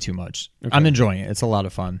won't say too much. Okay. I'm enjoying it. It's a lot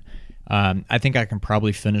of fun. I think I can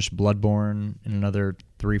probably finish Bloodborne in another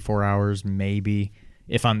 3-4 hours, maybe,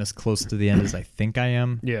 if I'm as close to the end as I think I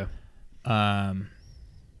am. Yeah.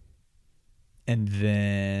 And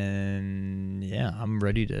then, I'm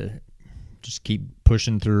ready to just keep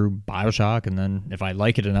pushing through BioShock, and then if I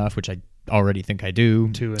like it enough, which I already think I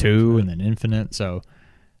do, 2 and then Infinite. So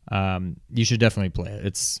you should definitely play it.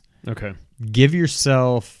 It's okay. Give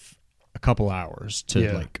yourself a couple hours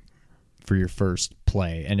to for your first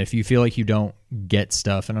play, and if you feel like you don't get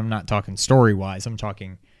stuff, and I'm not talking story wise, I'm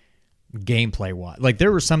talking gameplay wise. Like,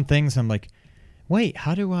 there were some things I'm like, wait,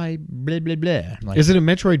 how do I blah blah blah? Like, is it a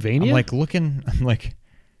Metroidvania? I'm like looking. I'm like,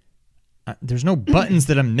 there's no buttons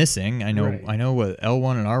that I'm missing. I know what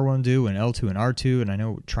L1 and R1 do, and L2 and R2, and I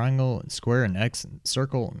know triangle and square and X and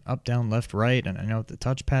circle and up, down, left, right, and I know what the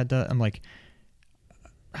touchpad does. I'm like,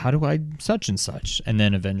 how do I such and such? And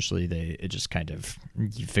then eventually it just kind of,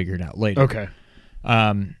 you figure it out later. Okay.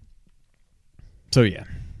 So yeah,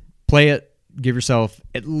 play it. Give yourself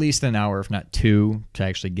at least an hour, if not 2, to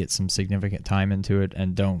actually get some significant time into it,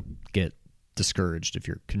 and don't get discouraged if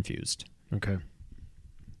you're confused. Okay.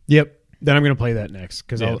 Yep. Then I'm going to play that next,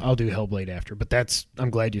 because I'll do Hellblade after. But I'm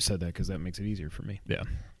glad you said that, because that makes it easier for me. Yeah.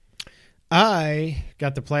 I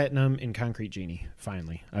got the platinum in Concrete Genie,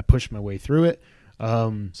 finally. I pushed my way through it.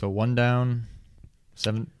 So 1 down,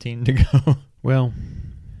 17 to go. Well,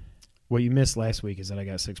 what you missed last week is that I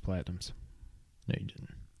got 6 platinums. No, you didn't.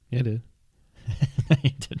 Yeah, I did. No,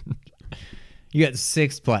 you didn't. You got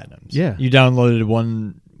 6 platinums. Yeah. You downloaded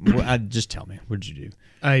 1. Just tell me. What did you do?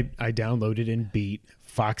 I downloaded and beat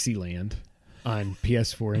Foxyland on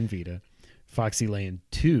PS4 and Vita, Foxyland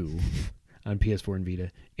 2 on PS4 and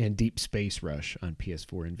Vita, and Deep Space Rush on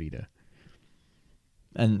PS4 and Vita.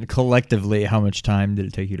 And collectively, how much time did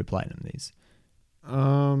it take you to platinum these? 2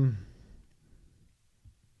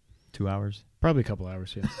 hours? Probably a couple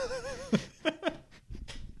hours, yeah.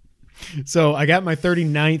 So I got my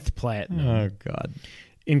 39th platinum. Oh, God.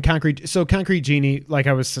 In Concrete. So Concrete Genie, like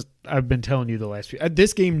I've been telling you the last few.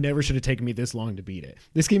 This game never should have taken me this long to beat it.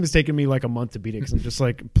 This game has taken me like a month to beat it, because I'm just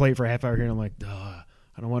like, play it for a half hour here, and I'm like, I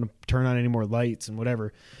don't want to turn on any more lights and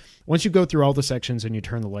whatever. Once you go through all the sections and you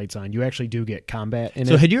turn the lights on, you actually do get combat in it.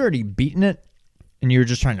 So had you already beaten it, and you were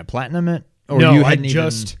just trying to platinum it? Or no, you I hadn't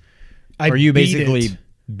just Or you beat basically it.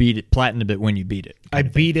 beat it, platinumed it when you beat it. I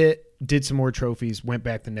beat it, did some more trophies, went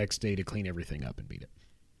back the next day to clean everything up and beat it.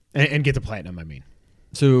 And get the platinum, I mean.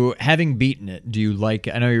 So having beaten it, do you like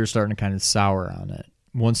it? I know you were starting to kind of sour on it.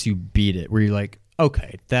 Once you beat it, were you like,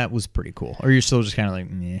 okay, that was pretty cool? Or you're still just kind of like,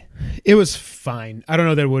 meh? It was fine. I don't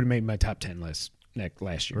know that it would have made my top 10 list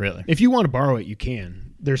last year. Really? If you want to borrow it, you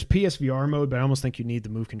can. There's PSVR mode, but I almost think you need the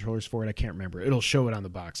Move controllers for it. I can't remember. It'll show it on the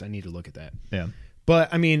box. I need to look at that. Yeah.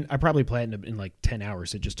 But, I mean, I probably platinumed in like 10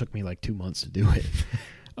 hours. It just took me like 2 months to do it.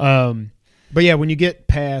 But, yeah, when you get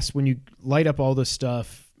past, when you light up all this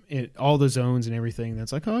stuff, all the zones and everything,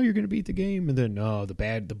 that's like, oh, you're going to beat the game. And then, no,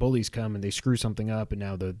 the bullies come and they screw something up, and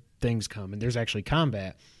now the things come. And there's actually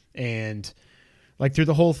combat. And, like, through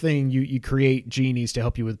the whole thing, you create genies to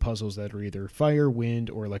help you with puzzles that are either fire, wind,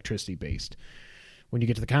 or electricity-based. When you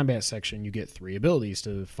get to the combat section, you get 3 abilities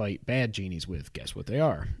to fight bad genies with. Guess what they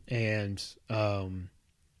are? And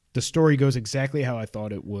the story goes exactly how I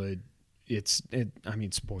thought it would. I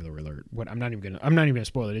mean, spoiler alert. I'm not even gonna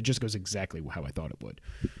spoil it. It just goes exactly how I thought it would.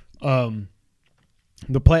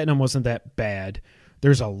 The platinum wasn't that bad.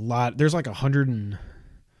 There's like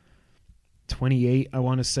 128, I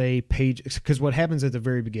want to say, page. Because what happens at the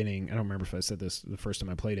very beginning, I don't remember if I said this the first time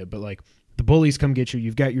I played it, but like the bullies come get you.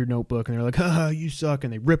 You've got your notebook, and they're like, "Ah, you suck,"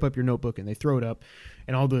 and they rip up your notebook and they throw it up,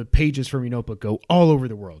 and all the pages from your notebook go all over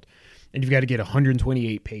the world. And you've got to get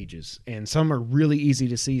 128 pages. And some are really easy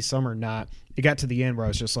to see, some are not. It got to the end where I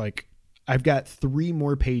was just like, I've got 3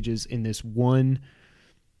 more pages in this one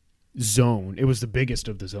zone. It was the biggest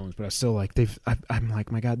of the zones, but I was still like, I'm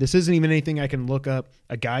like, my God, this isn't even anything I can look up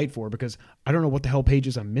a guide for because I don't know what the hell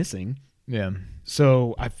pages I'm missing. Yeah.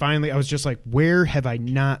 So I was just like, where have I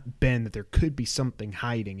not been that there could be something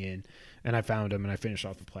hiding in? And I found them, and I finished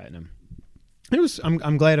off the platinum.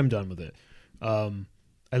 I'm glad I'm done with it.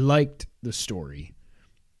 I liked the story.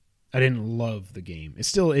 I didn't love the game.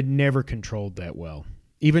 It never controlled that well.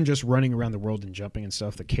 Even just running around the world and jumping and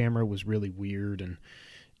stuff, the camera was really weird, and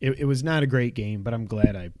it was not a great game, but I'm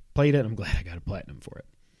glad I played it. I'm glad I got a platinum for it.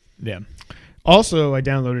 Yeah. Also, I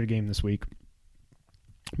downloaded a game this week.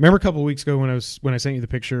 Remember a couple of weeks ago when I sent you the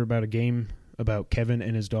picture about a game about Kevin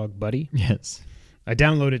and his dog Buddy? Yes. I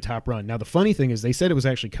downloaded Top Run. Now, the funny thing is they said it was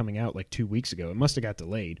actually coming out like 2 weeks ago. It must have got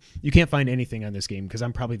delayed. You can't find anything on this game because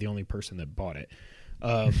I'm probably the only person that bought it.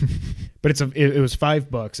 But it was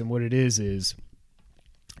 $5, and what it is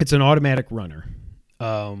it's an automatic runner.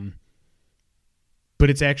 But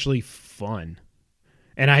it's actually fun.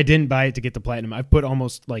 And I didn't buy it to get the platinum. I've put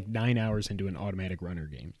almost like 9 hours into an automatic runner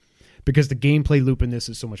game because the gameplay loop in this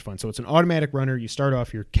is so much fun. So it's an automatic runner. You start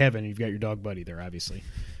off, you're Kevin, and you've got your dog Buddy there, obviously.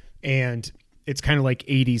 And it's kind of like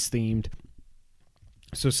 80s themed.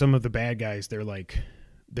 So some of the bad guys, they're like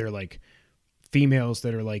females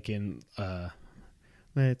that are like in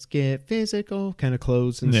let's get physical kind of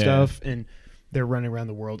clothes and stuff, and they're running around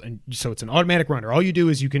the world. And so it's an automatic runner. All you do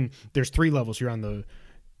is there's 3 levels. You're on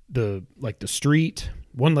the street,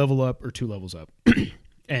 1 level up or 2 levels up.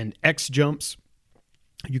 And X jumps,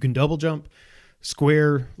 you can double jump.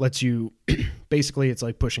 Square lets you basically it's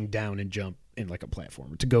like pushing down and jump in like a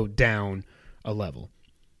platformer to go down a level.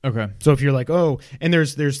 Okay. So if you're like, oh, and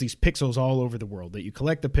there's these pixels all over the world that you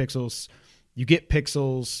collect the pixels, you get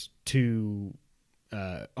pixels to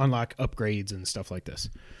unlock upgrades and stuff like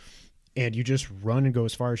this. And you just run and go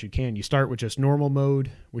as far as you can. You start with just normal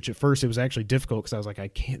mode, which at first it was actually difficult because I was like,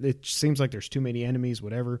 it seems like there's too many enemies,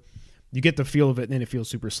 whatever. You get the feel of it, and then it feels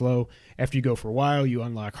super slow. After you go for a while, you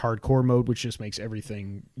unlock hardcore mode, which just makes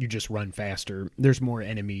everything, you just run faster. There's more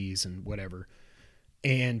enemies and whatever.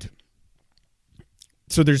 And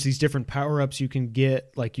so there's these different power-ups you can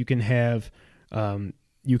get. Like you can have,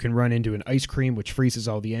 you can run into an ice cream, which freezes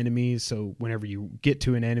all the enemies. So whenever you get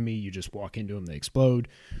to an enemy, you just walk into them, they explode.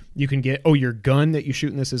 You can get, your gun that you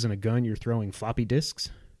shoot in this isn't a gun. You're throwing floppy disks.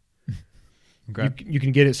 Okay. You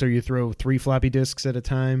can get it so you throw 3 floppy disks at a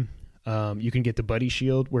time. You can get the Buddy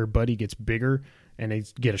shield where Buddy gets bigger and they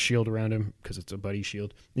get a shield around him because it's a Buddy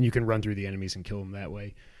shield. And you can run through the enemies and kill them that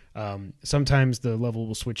way. Sometimes the level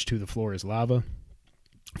will switch to the floor is lava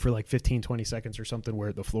for like 15, 20 seconds or something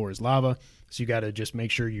where the floor is lava. So you got to just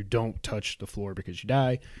make sure you don't touch the floor because you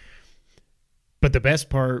die. But the best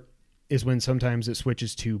part is when sometimes it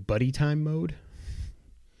switches to Buddy time mode.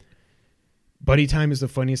 Buddy time is the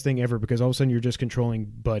funniest thing ever because all of a sudden you're just controlling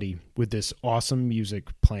Buddy with this awesome music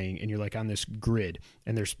playing and you're like on this grid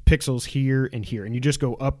and there's pixels here and here and you just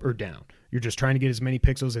go up or down. You're just trying to get as many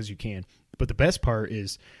pixels as you can. But the best part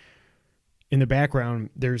is in the background,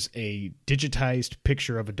 there's a digitized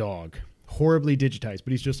picture of a dog, horribly digitized,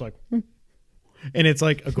 but he's just like, and it's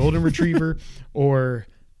like a golden retriever or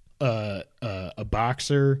a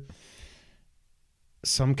boxer.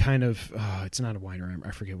 some kind of it's not a whiner.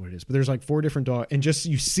 I forget what it is, but there's like 4 different dogs, and just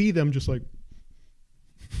you see them just like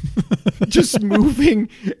just moving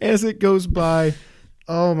as it goes by.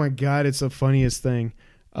 Oh my god, it's the funniest thing.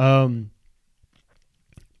 And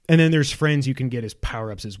then there's friends you can get as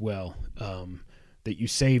power-ups as well, that you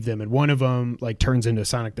save them, and one of them like turns into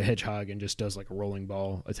Sonic the Hedgehog and just does like a rolling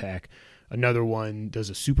ball attack. Another one does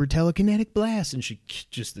a super telekinetic blast, and she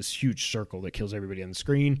just this huge circle that kills everybody on the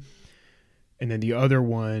screen. And then the other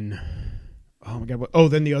one, oh my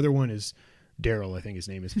god! Then the other one is Daryl, I think his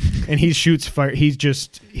name is, and he shoots fire. He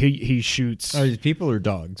shoots. Are these people or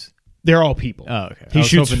dogs? They're all people. Oh, okay. He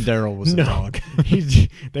shoots. Hoping Daryl was a dog. That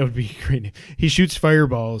would be great. He shoots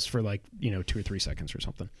fireballs for like 2 or 3 seconds or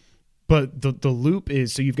something. But the loop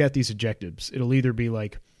is, so you've got these objectives. It'll either be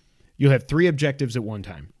like you'll have 3 objectives at one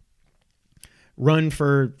time. Run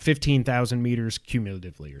for 15,000 meters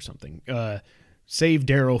cumulatively or something. Save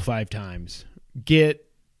Daryl 5 times. Get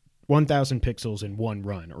 1,000 pixels in one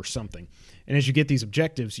run or something. And as you get these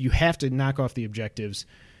objectives, you have to knock off the objectives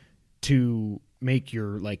to make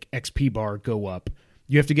your like XP bar go up.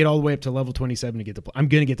 You have to get all the way up to level 27 to get I'm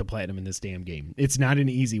going to get the platinum in this damn game. It's not an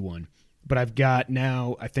easy one, but I've got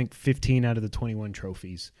now, I think 15 out of the 21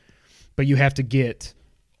 trophies, but you have to get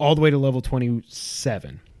all the way to level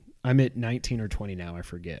 27. I'm at 19 or 20 now. I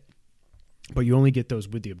forget, but you only get those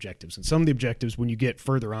with the objectives. And some of the objectives, when you get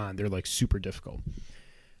further on, they're like super difficult.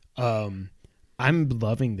 I'm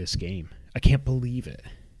loving this game. I can't believe it.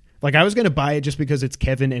 Like I was going to buy it just because it's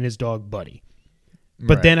Kevin and his dog Buddy.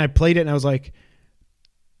 But then I played it and I was like,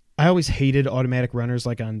 I always hated automatic runners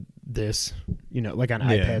like on this, like on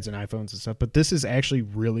iPads and iPhones and stuff. But this is actually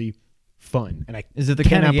really fun. And is it the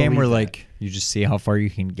kind of game where like you just see how far you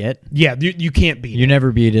can get? Yeah, you can't beat it. You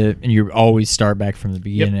never beat it, and you always start back from the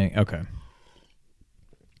beginning. Yep. Okay.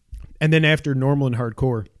 And then after normal and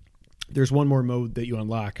hardcore, there's one more mode that you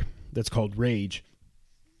unlock that's called Rage,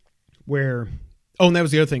 where... Oh, and that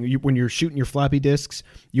was the other thing. When you're shooting your floppy disks,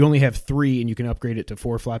 you only have 3, and you can upgrade it to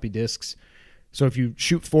 4 floppy disks. So if you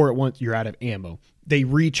shoot 4 at once, you're out of ammo. They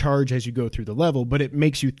recharge as you go through the level, but it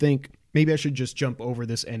makes you think, maybe I should just jump over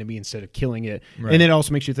this enemy instead of killing it. Right. And it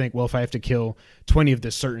also makes you think, well, if I have to kill 20 of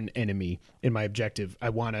this certain enemy in my objective, I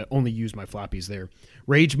want to only use my floppies there.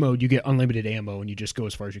 Rage mode, you get unlimited ammo, and you just go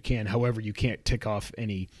as far as you can. However, you can't tick off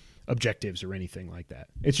any objectives or anything like that.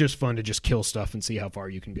 It's just fun to just kill stuff and see how far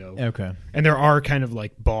you can go. Okay. And there are kind of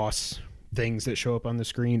like boss things that show up on the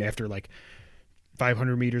screen after like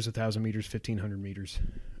 500 meters, 1,000 meters, 1,500 meters.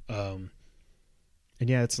 And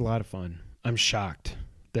yeah, it's a lot of fun. I'm shocked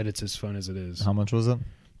that it's as fun as it is. How much was it?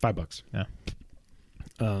 $5. Yeah.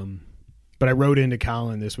 But I wrote into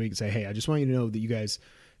Colin this week and say, hey, I just want you to know that you guys,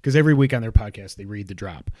 because every week on their podcast, they read the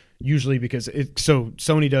drop. Usually because so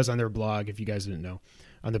Sony does on their blog, if you guys didn't know,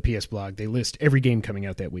 on the PS blog, they list every game coming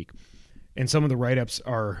out that week. And some of the write-ups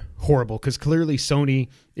are horrible because clearly Sony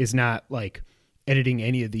is not like editing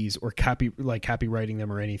any of these or copywriting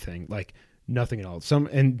them or anything. Like nothing at all. Some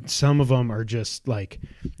of them are just like,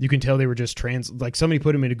 you can tell they were just like somebody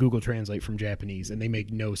put them into Google Translate from Japanese and they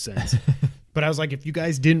make no sense. But I was like, if you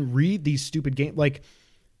guys didn't read these stupid games, like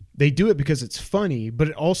they do it because it's funny, but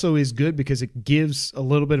it also is good because it gives a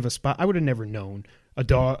little bit of a spot. I would have never known a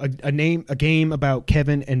game about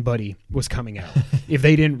Kevin and Buddy was coming out if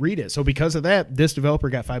they didn't read it. So because of that, this developer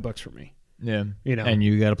got $5 from me. Yeah. And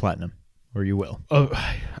you got a platinum, or you will.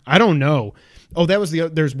 I don't know. Oh, that was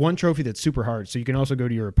there's one trophy that's super hard. So you can also go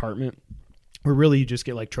to your apartment where really you just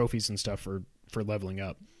get like trophies and stuff for leveling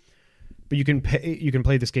up. But you can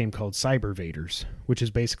play this game called Cyber Vaders, which is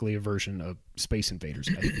basically a version of Space Invaders,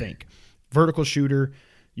 I think. Vertical shooter.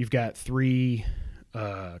 You've got 3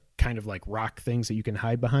 kind of like rock things that you can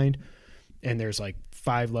hide behind, and there's like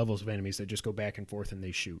 5 levels of enemies that just go back and forth and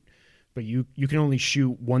they shoot. But you can only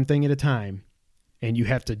shoot one thing at a time, and you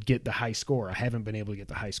have to get the high score. I haven't been able to get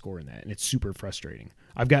the high score in that, and it's super frustrating.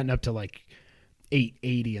 I've gotten up to like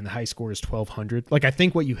 880, and the high score is 1200. Like I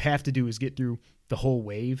think what you have to do is get through the whole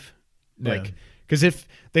wave. Like, because if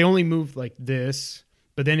they only move like this,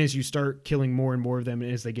 but then as you start killing more and more of them,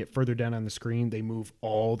 and as they get further down on the screen, they move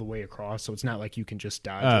all the way across. So it's not like you can just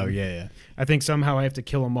dodge them. Oh, yeah. I think somehow I have to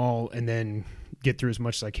kill them all and then get through as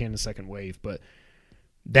much as I can in the second wave. But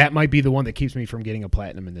that might be the one that keeps me from getting a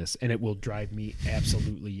platinum in this, and it will drive me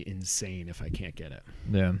absolutely insane if I can't get it.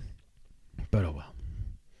 Yeah. But oh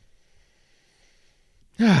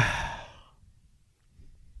well.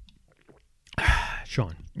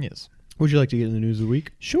 Sean. Yes. Would you like to get in the news of the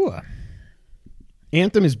week? Sure.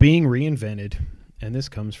 Anthem is being reinvented, and this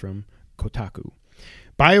comes from Kotaku.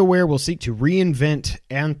 BioWare will seek to reinvent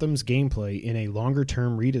Anthem's gameplay in a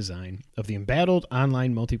longer-term redesign of the embattled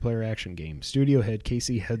online multiplayer action game, studio head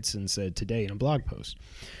Casey Hudson said today in a blog post.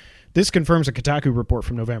 This confirms a Kotaku report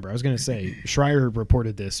from November. I was going to say, Schreier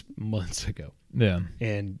reported this months ago. Yeah.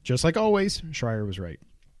 And just like always, Schreier was right.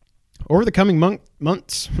 Over the coming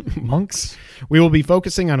months, we will be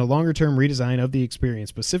focusing on a longer-term redesign of the experience,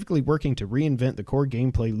 specifically working to reinvent the core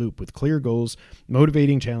gameplay loop with clear goals,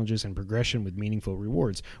 motivating challenges, and progression with meaningful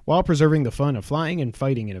rewards, while preserving the fun of flying and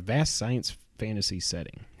fighting in a vast science fantasy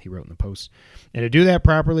setting, he wrote in the post. And to do that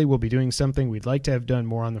properly, we'll be doing something we'd like to have done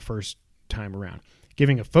more on the first time around,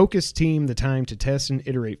 giving a focused team the time to test and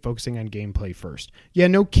iterate, focusing on gameplay first. Yeah,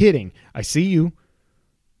 no kidding. I see you.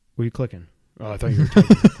 What are you clicking? Oh, I thought you were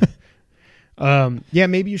typing. Yeah,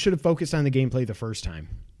 maybe you should have focused on the gameplay the first time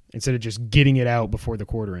instead of just getting it out before the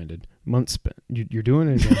quarter ended. Months spent. You're doing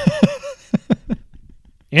it again.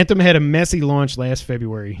 Anthem had a messy launch last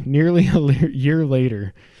February. Nearly a year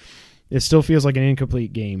later, it still feels like an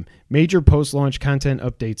incomplete game. Major post-launch content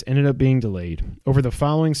updates ended up being delayed. Over the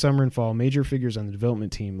following summer and fall, major figures on the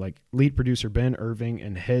development team like lead producer Ben Irving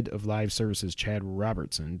and head of live services Chad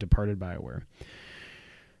Robertson departed BioWare.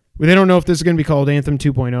 They don't know if this is going to be called Anthem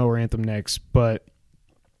 2.0 or Anthem Next, but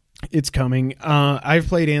it's coming. I've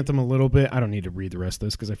played Anthem a little bit. I don't need to read the rest of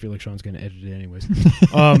this because I feel like Sean's going to edit it anyways.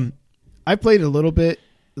 I played a little bit.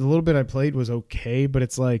 The little bit I played was okay, but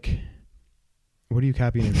it's like, what are you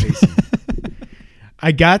copying and pasting?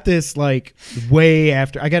 I got this like way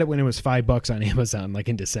after. I got it when it was $5 on Amazon, like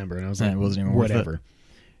in December, and I was like, it wasn't even whatever. Worth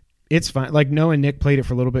it. It's fine. Like Noah and Nick played it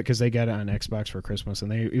for a little bit because they got it on Xbox for Christmas,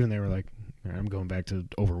 and they were like, I'm going back to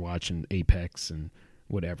Overwatch and Apex and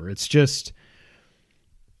whatever. It's just,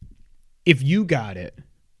 if you got it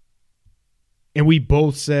and we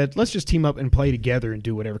both said, let's just team up and play together and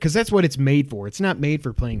do whatever, because that's what it's made for. It's not made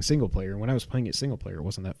for playing single player. When I was playing it single player, it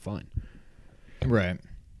wasn't that fun. Right.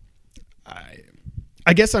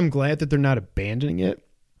 I guess I'm glad that they're not abandoning it.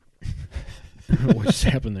 I don't know what just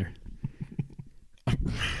happened there.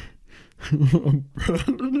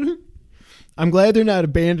 I'm glad they're not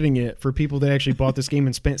abandoning it for people that actually bought this game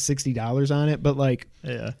and spent $60 on it, but like,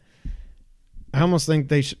 yeah, I almost think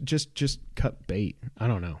they should just cut bait. I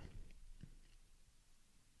don't know.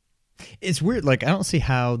 It's weird. Like, I don't see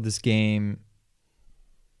how this game.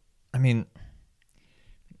 I mean,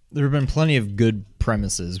 there have been plenty of good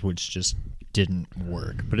premises which just didn't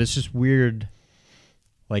work, but it's just weird.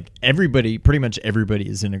 Like, pretty much everybody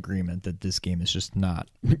is in agreement that this game is just not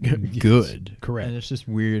good. Yes, correct. And it's just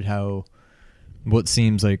weird how what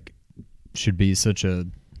seems like should be such a,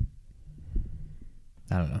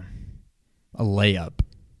 I don't know, a layup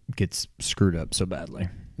gets screwed up so badly.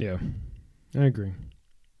 Yeah, I agree.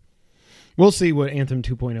 We'll see what Anthem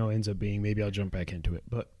 2.0 ends up being. Maybe I'll jump back into it,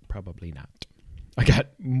 but probably not. I got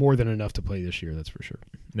more than enough to play this year, that's for sure.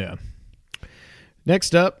 Yeah.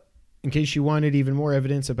 Next up, in case you wanted even more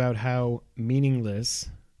evidence about how meaningless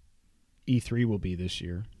E3 will be this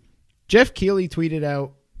year, Jeff Keighley tweeted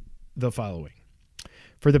out the following.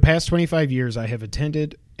 For the past 25 years, I have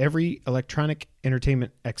attended every electronic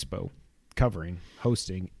entertainment expo. Covering,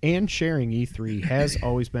 hosting, and sharing E3 has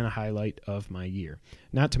always been a highlight of my year,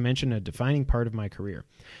 not to mention a defining part of my career.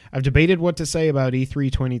 I've debated what to say about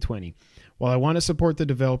E3 2020. While I want to support the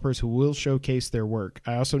developers who will showcase their work,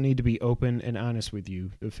 I also need to be open and honest with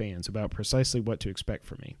you, the fans, about precisely what to expect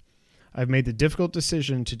from me. I've made the difficult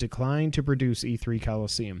decision to decline to produce E3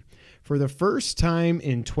 Coliseum. For the first time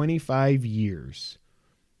in 25 years,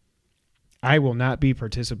 I will not be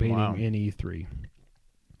participating in E3.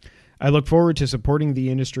 I look forward to supporting the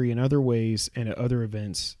industry in other ways and at other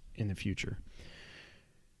events in the future.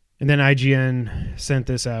 And then IGN sent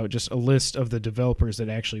this out, just a list of the developers that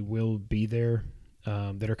actually will be there,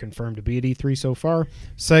 that are confirmed to be at E3 so far.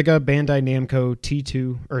 Sega, Bandai Namco,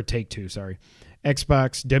 Take-Two,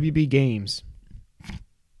 Xbox, WB Games,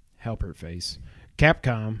 Halpert Face,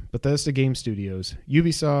 Capcom, Bethesda Game Studios,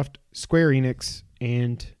 Ubisoft, Square Enix,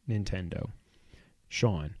 and Nintendo.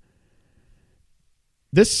 Sean.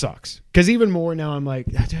 This sucks. Because even more now I'm like,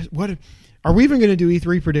 what? Are we even going to do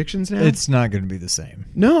E3 predictions now? It's not going to be the same.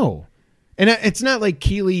 No. And it's not like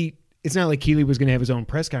Keighley was going to have his own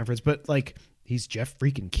press conference, but like he's Jeff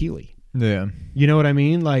freaking Keighley. Yeah. You know what I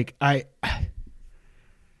mean? Like I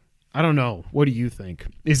don't know. What do you think?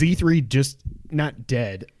 Is E3 just not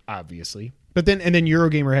dead, obviously? But then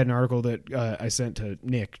Eurogamer had an article that I sent to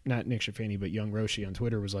Nick, not Nick Shafani, but Young Roshi on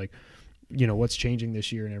Twitter, was like, you know, what's changing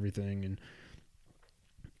this year and everything. And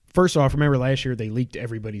first off, remember last year they leaked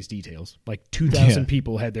everybody's details. Like 2,000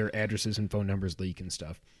 people had their addresses and phone numbers leak and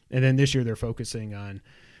stuff. And then this year they're focusing on,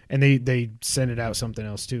 And they sent it out something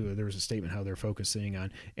else too. There was a statement how they're focusing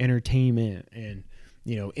on entertainment and,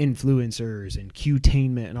 you know, influencers and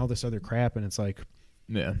Qtainment and all this other crap. And it's like,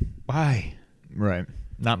 Yeah. why? Right.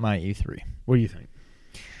 Not my E3. What do you think?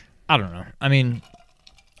 I don't know. I mean,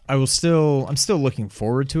 I'm still looking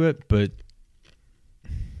forward to it, but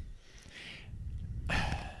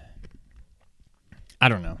I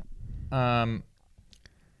don't know. I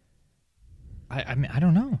mean, I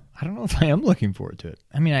don't know. I don't know if I am looking forward to it.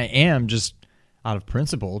 I mean, I am just out of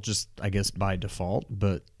principle, just I guess by default,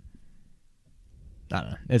 but I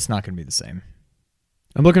don't know. It's not going to be the same.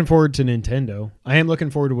 I'm looking forward to Nintendo. I am looking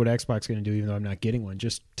forward to what Xbox is going to do, even though I'm not getting one,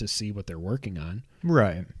 just to see what they're working on.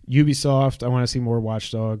 Right. Ubisoft, I want to see more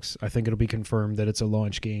Watch Dogs. I think it'll be confirmed that it's a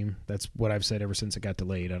launch game. That's what I've said ever since it got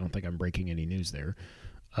delayed. I don't think I'm breaking any news there.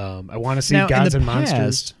 I want to see Now, Gods in and the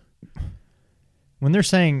Monsters. past, when they're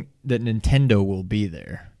saying that Nintendo will be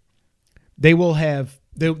there, They will have.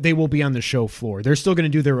 They will be on the show floor. They're still going to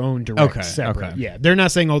do their own direct separate. okay. Yeah, they're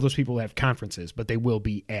not saying all those people have conferences, but they will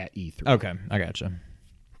be at E3. okay, I gotcha.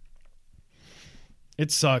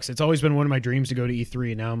 It sucks. It's always been one of my dreams to go to E3,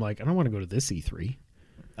 and now I'm like, I don't want to go to this E3.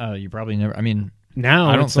 You probably never. I mean, Now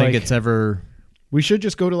I don't it's think like, it's ever. we should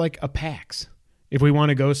just go to like a PAX if we want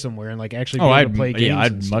to go somewhere and like actually be Oh, able to play games. yeah, and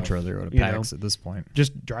I'd stuff, much rather go to you PAX know? at this point.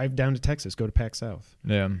 Just drive down to Texas, go to PAX South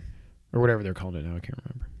Yeah. or whatever they're calling it now. I can't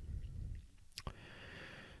remember.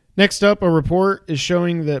 Next up, a report is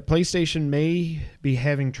showing that PlayStation may be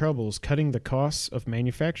having troubles cutting the costs of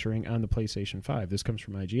manufacturing on the PlayStation 5. This comes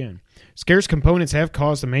from IGN. Scarce components have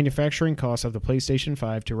caused the manufacturing costs of the PlayStation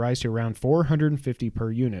 5 to rise to around $450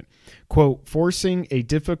 per unit, quote, forcing a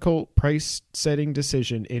difficult price-setting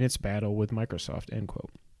decision in its battle with Microsoft, end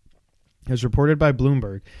quote. As reported by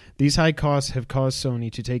Bloomberg, these high costs have caused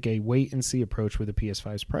Sony to take a wait-and-see approach with the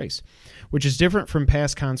PS5's price, which is different from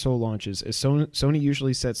past console launches, as Sony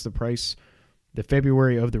usually sets the price the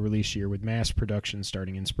February of the release year, with mass production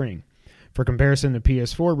starting in spring. For comparison, the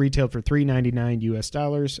PS4 retailed for $399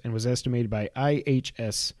 US and was estimated by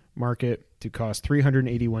IHS Markit to cost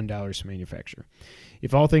 $381 to manufacture.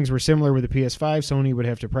 If all things were similar with the PS5, Sony would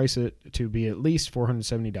have to price it to be at least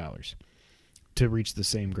 $470 to reach the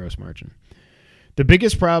same gross margin. The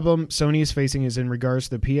biggest problem Sony is facing is in regards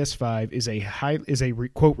to the PS5 is a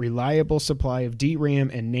quote reliable supply of DRAM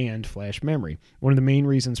and NAND flash memory. One of the main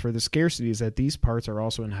reasons for the scarcity is that these parts are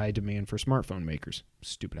also in high demand for smartphone makers.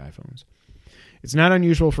 Stupid iPhones. It's not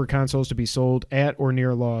unusual for consoles to be sold at or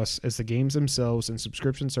near loss, as the games themselves and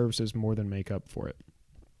subscription services more than make up for it.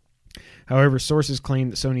 However, sources claim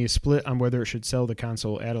that Sony is split on whether it should sell the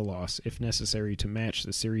console at a loss, if necessary, to match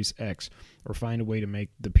the Series X, or find a way to make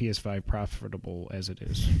the PS5 profitable as it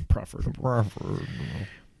is. Profitable.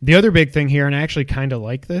 The other big thing here, and I actually kind of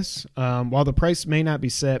like this, while the price may not be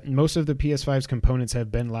set, most of the PS5's components have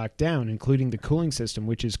been locked down, including the cooling system,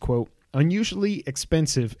 which is, quote, unusually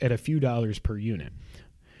expensive at a few dollars per unit.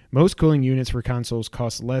 Most cooling units for consoles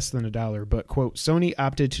cost less than $1, but, quote, Sony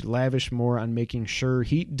opted to lavish more on making sure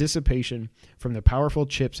heat dissipation from the powerful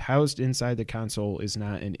chips housed inside the console is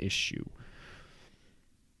not an issue.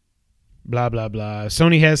 Blah, blah, blah.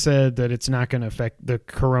 Sony has said that it's not going to affect, the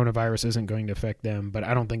coronavirus isn't going to affect them, but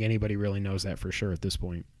I don't think anybody really knows that for sure at this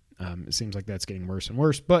point. It seems like that's getting worse and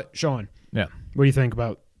worse. But, Sean, Yeah. what do you think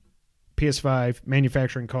about PS5,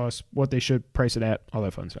 manufacturing costs, what they should price it at, all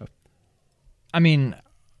that fun stuff? I mean,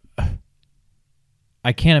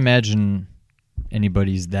 I can't imagine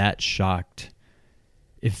anybody's that shocked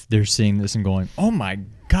if they're seeing this and going, "Oh my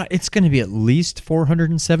god, it's going to be at least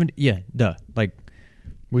 $470." Yeah, duh. Like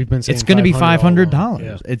We've been saying it's going to be $500.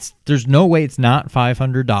 Yeah. There's no way it's not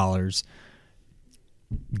 $500.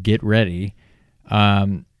 Get ready.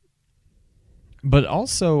 But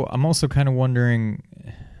also, I'm also kind of wondering.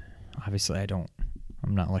 Obviously,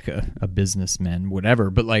 I'm not like a businessman, whatever.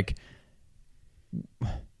 But like,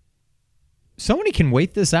 Sony can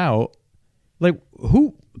wait this out. Like,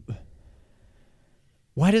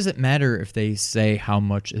 why does it matter if they say how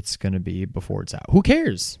much it's going to be before it's out? Who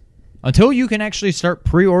cares? Until you can actually start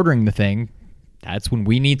pre-ordering the thing, that's when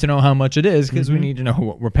we need to know how much it is, because we need to know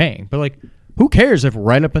what we're paying. But like, who cares if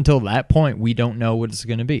right up until that point we don't know what it's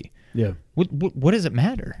going to be? Yeah. What does it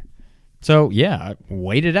matter? So yeah,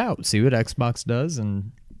 wait it out. See what Xbox does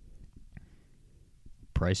and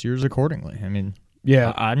price yours accordingly. I mean,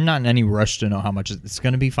 yeah, I'm not in any rush to know how much it's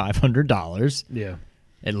going to be. $500, yeah,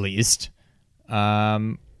 at least.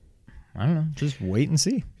 I don't know. Just wait and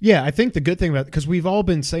see. yeah. I think the good thing about, because we've all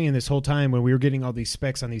been saying this whole time when we were getting all these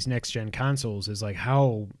specs on these next gen consoles, is like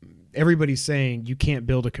how everybody's saying you can't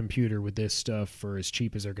build a computer with this stuff for as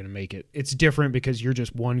cheap as they're going to make it. It's different because you're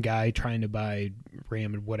just one guy trying to buy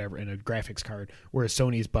RAM and whatever and a graphics card, whereas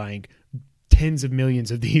Sony's buying tens of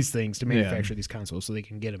millions of these things to manufacture these consoles so they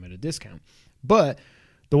can get them at a discount. But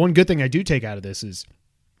the one good thing I do take out of this is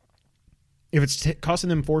if it's costing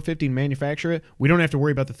them $450 to manufacture it, we don't have to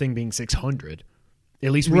worry about the thing being $600.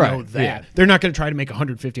 At least we know that. Yeah. They're not going to try to make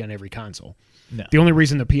 $150 on every console. No. The only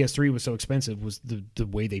reason the PS3 was so expensive was the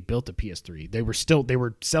way they built the PS3. They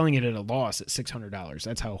were selling it at a loss at $600.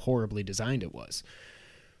 That's how horribly designed it was.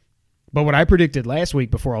 But what I predicted last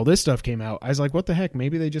week before all this stuff came out, I was like, what the heck?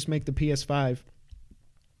 Maybe they just make the PS5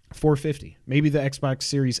 $450. Maybe the Xbox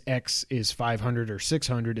Series X is $500 or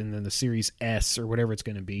 $600, and then the Series S or whatever it's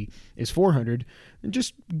going to be is $400, and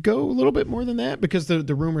just go a little bit more than that, because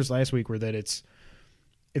the rumors last week were that it's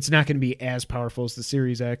not going to be as powerful as the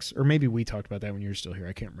Series X, or maybe we talked about that when you were still here.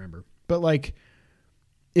 I can't remember. But like,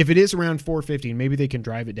 if it is around $450, maybe they can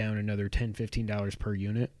drive it down another $10, $15 per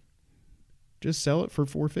unit. Just sell it for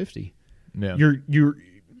 $450. Yeah.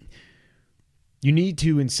 You need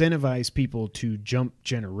to incentivize people to jump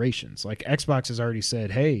generations. Like Xbox has already said,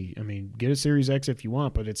 hey, I mean, get a Series X if you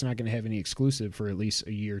want, but it's not going to have any exclusive for at least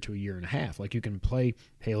a year to a year and a half. Like you can play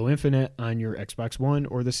Halo Infinite on your Xbox One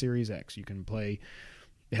or the Series X. You can play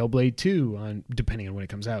Hellblade 2 on, depending on when it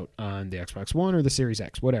comes out, on the Xbox One or the Series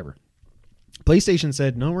X, whatever. PlayStation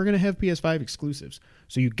said, no, we're going to have PS5 exclusives.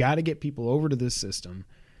 So you got to get people over to this system.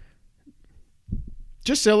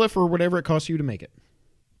 Just sell it for whatever it costs you to make it.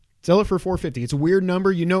 Sell it for $450. It's a weird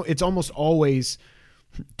number. You know, it's almost always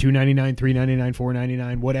 $299, $399,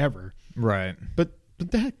 $499, whatever. Right. But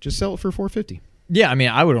the heck, just sell it for $450. Yeah, I mean,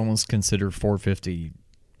 I would almost consider $450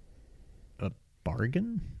 a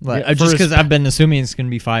bargain. Like, Yeah, just because I've been assuming it's going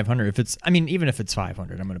to be $500. Even if it's $500, I'm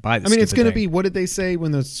going to buy this. I mean, it's going to thing. be, what did they say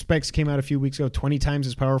when the specs came out a few weeks ago? 20 times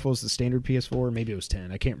as powerful as the standard PS4? Maybe it was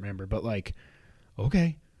 10. I can't remember. But like,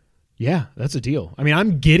 okay. Yeah, that's a deal. I mean,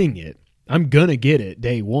 I'm getting it. I'm going to get it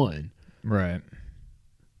day one. Right.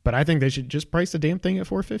 But I think they should just price the damn thing at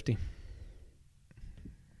 $450.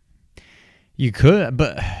 You could,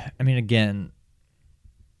 but I mean, again,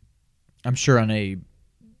 I'm sure on a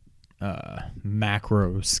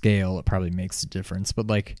macro scale, it probably makes a difference. But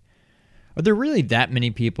like, are there really that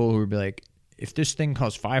many people who would be like, if this thing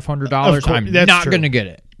costs $500, I'm not going to get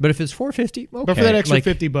it. But if it's $450, okay. But for that extra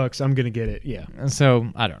 $50, I'm going to get it. Yeah.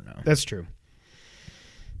 So I don't know. That's true.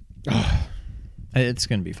 It's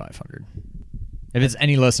going to be $500. If it's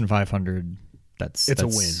any less than $500, that's a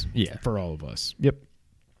win. Yeah, for all of us. Yep.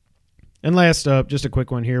 And last up, just a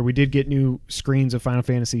quick one here. We did get new screens of Final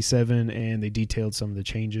Fantasy VII, and they detailed some of the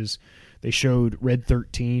changes. They showed Red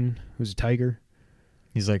 13, who's a tiger.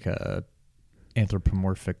 He's like a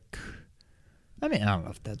anthropomorphic. I mean, I don't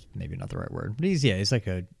know if that's maybe not the right word, but he's like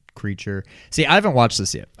a creature. See, I haven't watched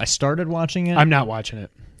this yet. I started watching it. I'm not watching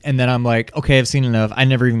it. And then I'm like, okay, I've seen enough. I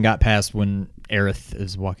never even got past when Aerith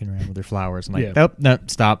is walking around with her flowers. I'm like, nope, no,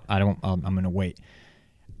 stop. I'm going to wait.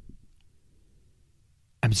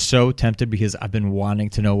 I'm so tempted because I've been wanting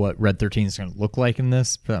to know what Red 13 is going to look like in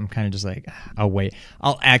this, but I'm kind of just like, I'll wait.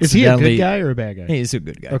 I'll accidentally. Is he a good guy or a bad guy? He's a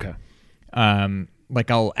good guy. Okay. Like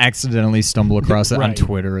I'll accidentally stumble across it on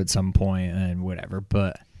Twitter at some point and whatever,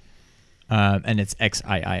 but and it's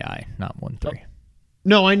XIII, not 13.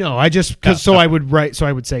 No, I know. I just I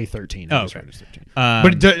would say 13. Oh, okay. 13.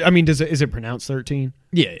 But is it pronounced 13?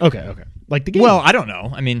 Yeah. Okay. Like the game. Well, I don't know.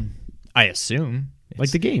 I mean, I assume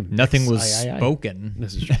like the game. Nothing was spoken.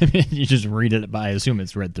 This is true. You just read it, but I assume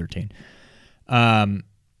it's Red 13. And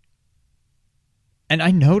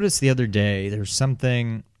I noticed the other day there's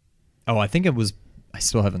something. Oh, I think it was. I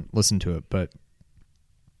still haven't listened to it, but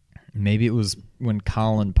maybe it was when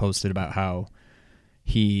Colin posted about how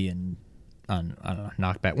he and on I don't know,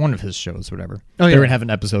 Knockback, one of his shows, whatever. They were gonna have an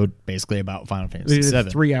episode basically about Final Fantasy VII. A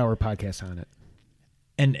 3-hour podcast on it.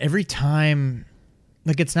 And every time,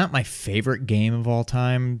 like, it's not my favorite game of all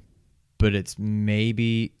time, but it's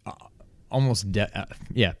maybe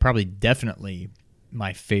probably definitely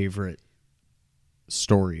my favorite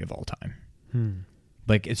story of all time.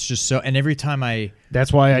 Like, it's just so, and every time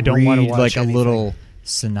that's why I don't want to watch like anything. A little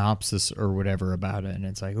synopsis or whatever about it, and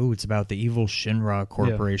it's like, oh, it's about the evil Shinra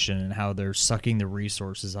Corporation and how they're sucking the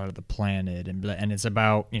resources out of the planet, and it's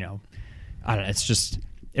about, I don't know, it's just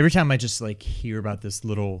every time I just like hear about this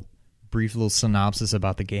brief little synopsis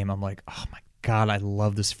about the game, I'm like, oh my god, I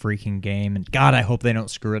love this freaking game, and god, I hope they don't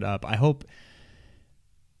screw it up. I hope.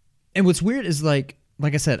 And what's weird is like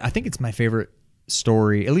I said, I think it's my favorite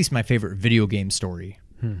story, at least my favorite video game story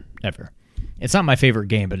ever. It's not my favorite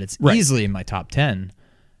game, but it's easily in my top 10,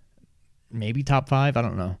 maybe top 5. I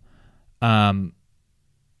don't know.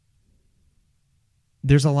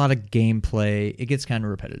 there's a lot of gameplay. It gets kind of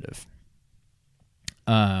repetitive.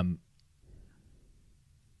 And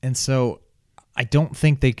so I don't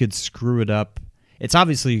think they could screw it up. It's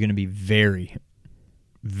obviously going to be very,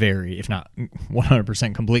 very, if not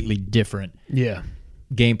 100% completely different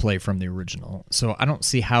gameplay from the original. So I don't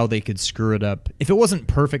see how they could screw it up. If it wasn't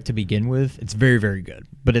perfect to begin with, it's very, very good.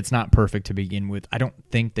 But it's not perfect to begin with. I don't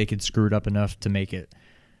think they could screw it up enough to make it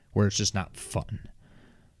where it's just not fun.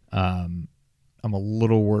 I'm a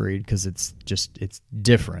little worried because it's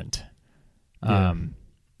different.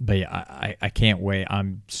 But yeah, I can't wait.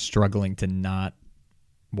 I'm struggling to not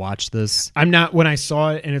watch this. I'm not. When I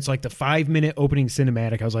saw it and it's like the 5-minute opening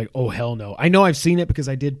cinematic, I was like, oh hell no. I know I've seen it because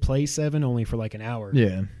I did play 7 only for like an hour.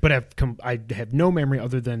 Yeah, but I have no memory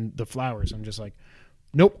other than the flowers. I'm just like,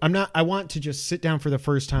 nope. I'm not. I want to just sit down for the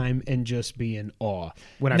first time and just be in awe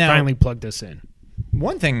when I finally plug this in.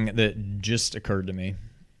 One thing that just occurred to me,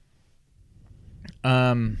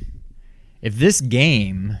 if this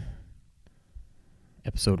game,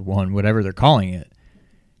 episode 1, whatever they're calling it,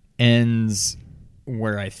 ends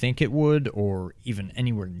where I think it would, or even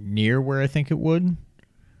anywhere near where I think it would,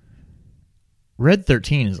 Red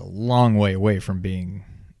 13 is a long way away from being...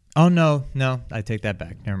 Oh, no, I take that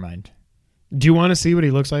back. Never mind. Do you want to see what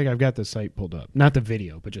he looks like? I've got the site pulled up. Not the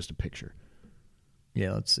video, but just a picture.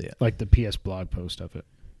 Yeah, let's see it. Like the PS blog post of it.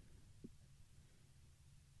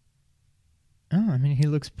 Oh, I mean, he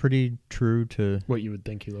looks pretty true to... What you would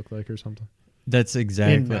think he looked like or something. That's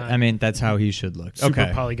exactly... I mean, that's how he should look.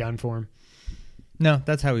 Super polygon form. No,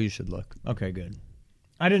 that's how he should look. Okay, good.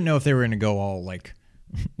 I didn't know if they were going to go all like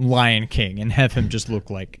Lion King and have him just look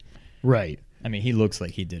like... Right. I mean, he looks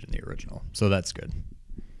like he did in the original, so that's good.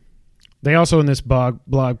 They also, in this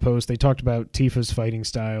blog post, they talked about Tifa's fighting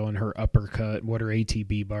style and her uppercut, what her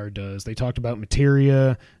ATB bar does. They talked about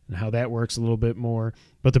materia and how that works a little bit more.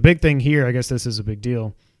 But the big thing here, I guess this is a big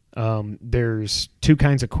deal, there's 2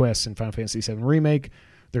 kinds of quests in Final Fantasy VII Remake.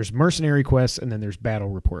 There's mercenary quests, and then there's battle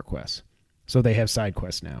report quests. So they have side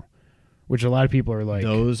quests now, which a lot of people are like...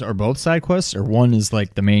 Those are both side quests, or one is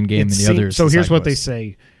like the main game and the other is So the here's side what quest? they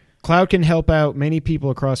say. Cloud can help out many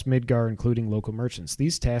people across Midgar, including local merchants.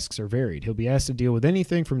 These tasks are varied. He'll be asked to deal with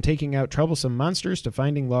anything from taking out troublesome monsters to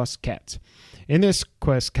finding lost cats. In this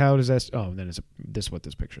quest, Cloud is asked... Oh, then this is what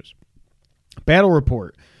this picture is. Battle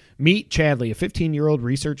report. Meet Chadley, a 15-year-old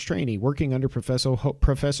research trainee working under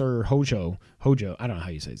Professor Hojo. Hojo, I don't know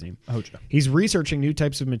how you say his name. Hojo. He's researching new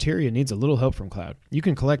types of materia and needs a little help from Cloud. You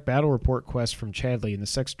can collect battle report quests from Chadley in the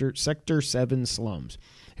Sector 7 slums.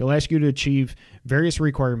 He'll ask you to achieve various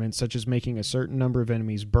requirements, such as making a certain number of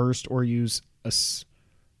enemies burst or use assess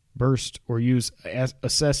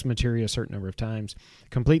materia a certain number of times.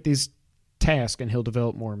 Complete these tasks, and he'll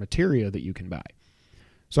develop more materia that you can buy.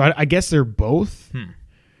 So I guess they're both...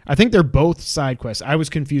 I think they're both side quests. I was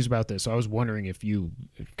confused about this, so I was wondering if you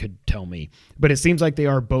could tell me. But it seems like they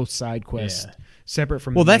are both side quests, separate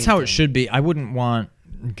from... Well, the that's main how thing. it should be. I wouldn't want...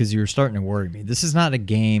 Because you were starting to worry me. This is not a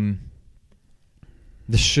game...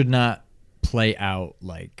 This should not play out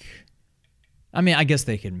like... I mean, I guess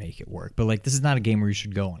they could make it work, but like this is not a game where you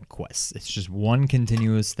should go on quests. It's just one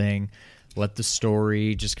continuous thing. Let the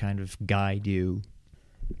story just kind of guide you,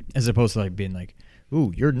 as opposed to like being like,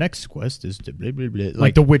 ooh, your next quest is to blah, blah, blah.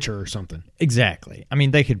 Like The Witcher or something. Exactly. I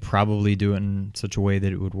mean, they could probably do it in such a way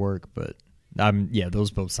that it would work, but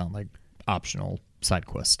those both sound like optional side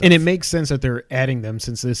quest stuff. And it makes sense that they're adding them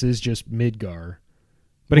since this is just Midgar.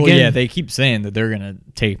 But well, again, yeah, they keep saying that they're going to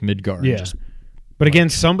take Midgar. Yeah. And just, but again,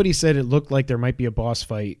 somebody said it looked like there might be a boss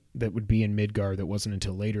fight that would be in Midgar that wasn't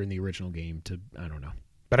until later in the original game. I don't know.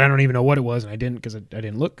 But I don't even know what it was, and I didn't because I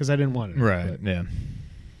didn't look because I didn't want it. right, But yeah.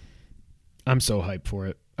 I'm so hyped for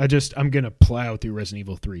it. I'm going to plow through Resident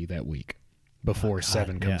Evil 3 that week before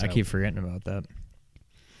 7 comes I out. keep forgetting about that.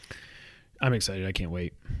 I'm excited. I can't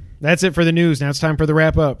wait. That's it for the news. Now it's time for the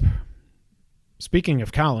wrap up. Speaking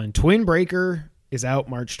of Colin, Twin Breaker is out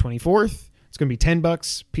March 24th. It's going to be $10,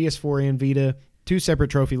 PS4 and Vita, 2 separate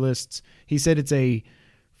trophy lists. He said it's a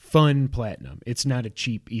fun platinum. It's not a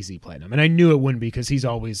cheap, easy platinum. And I knew it wouldn't be because he's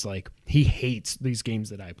always like, he hates these games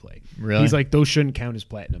that I play. Really? He's like, those shouldn't count as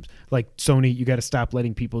platinums. Like, Sony, you got to stop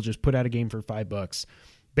letting people just put out a game for $5.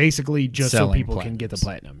 Basically, just Selling so people can get the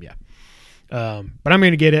platinum. Yeah. But I'm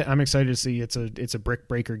going to get it. I'm excited to see it's a brick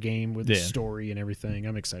breaker game with a story and everything.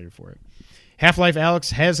 I'm excited for it. Half-Life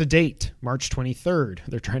Alyx has a date, March 23rd.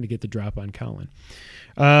 They're trying to get the drop on Colin.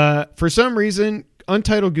 For some reason,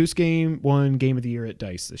 Untitled Goose Game won Game of the Year at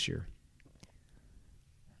DICE this year.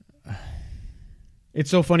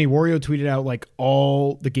 It's so funny. Wario tweeted out like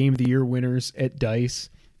all the Game of the Year winners at DICE.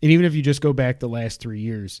 And even if you just go back the last 3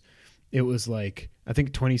 years, it was like, I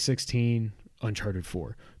think 2016, Uncharted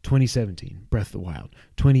 4. 2017, Breath of the Wild.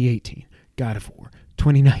 2018, God of War.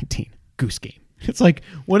 2019, Goose Game. It's like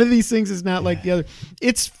one of these things is not like the other.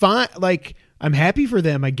 It's fine. Like, I'm happy for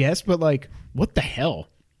them, I guess, but like, what the hell?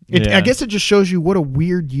 I guess it just shows you what a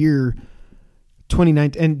weird year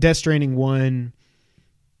 2019 and Death Stranding won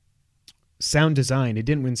sound design. It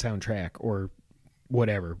didn't win soundtrack or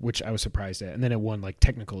whatever, which I was surprised at. And then it won like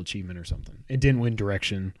technical achievement or something. It didn't win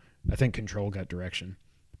direction. I think Control got direction.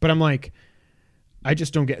 But I'm like, I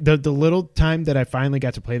just don't get the little time that I finally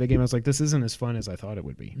got to play the game. I was like, this isn't as fun as I thought it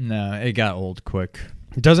would be. No, it got old quick.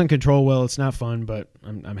 It doesn't control well. It's not fun, but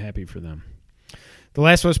I'm happy for them. The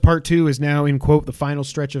Last of Us Part 2 is now in, quote, the final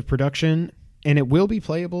stretch of production, and it will be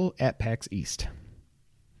playable at PAX East.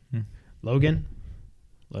 Logan,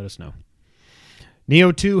 let us know.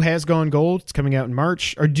 Neo 2 has gone gold. It's coming out in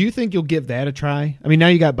March. Or do you think you'll give that a try? I mean, now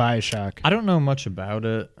you got BioShock. I don't know much about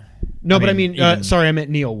it. No, I mean, sorry, I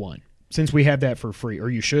meant Neo 1. Since we have that for free, or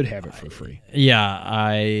you should have it for free. Yeah,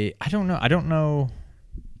 I don't know. I don't know.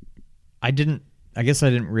 I guess I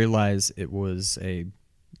didn't realize it was a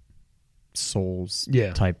Souls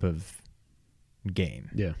type of game.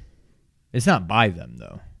 Yeah. It's not by them,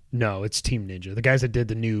 though. No, it's Team Ninja. The guys that did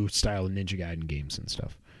the new style of Ninja Gaiden games and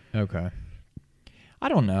stuff. Okay. I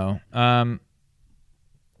don't know.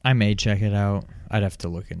 I may check it out. I'd have to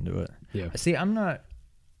look into it. Yeah. See, I'm not...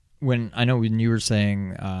 When you were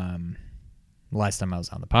saying last time I was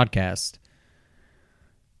on the podcast,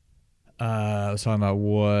 I was talking about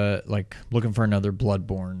looking for another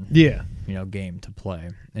Bloodborne game to play.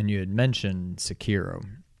 And you had mentioned Sekiro.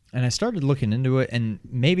 And I started looking into it, and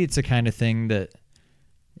maybe it's the kind of thing that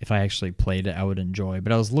if I actually played it, I would enjoy.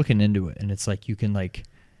 But I was looking into it, and it's like you can like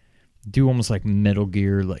do almost like Metal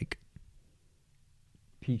Gear, like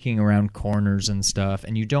peeking around corners and stuff,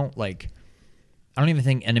 and you don't like... I don't even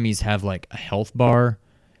think enemies have like a health bar.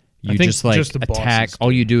 You just like attack.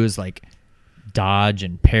 All you do is like dodge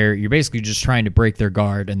and parry. You're basically just trying to break their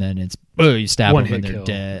guard, and then it's you stab them and they're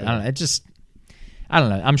dead. Yeah. I don't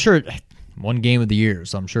know. I'm sure one game of the year,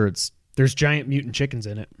 so I'm sure there's giant mutant chickens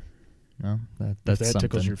in it. No, that's that something.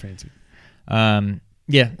 tickles your fancy.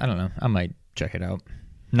 Yeah, I don't know. I might check it out.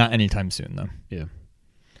 Not anytime soon though. Yeah.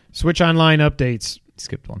 Switch Online updates.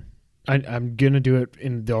 Skipped one. I'm going to do it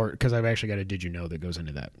in the order because I've actually got a Did You Know that goes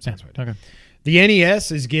into that. Yeah, okay. The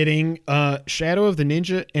NES is getting Shadow of the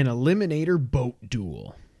Ninja and Eliminator Boat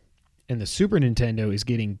Duel. And the Super Nintendo is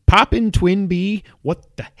getting Poppin' Twin Bee.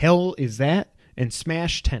 What the hell is that? And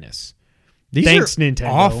Smash Tennis. Thanks, Nintendo.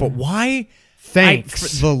 Awful. Why?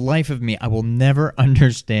 Thanks. For the life of me, I will never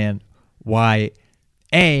understand why,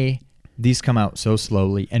 A, these come out so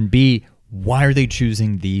slowly, and B, why are they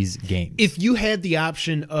choosing these games? If you had the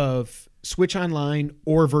option of Switch Online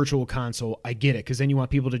or Virtual Console, I get it, because then you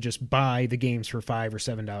want people to just buy the games for $5 or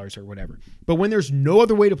 $7 or whatever. But when there's no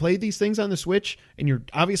other way to play these things on the Switch, and you're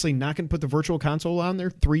obviously not going to put the Virtual Console on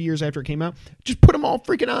there 3 years after it came out, just put them all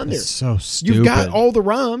freaking on there. It's so stupid. You've got all the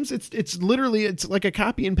ROMs. It's literally like a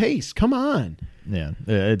copy and paste. Come on. Yeah,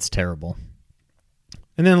 it's terrible.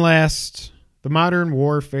 And then last... The Modern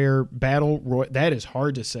Warfare Battle Royale... That is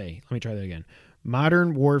hard to say. Let me try that again.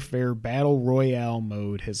 Modern Warfare Battle Royale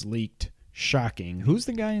mode has leaked. Shocking. Who's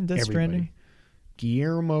the guy in Death Stranding?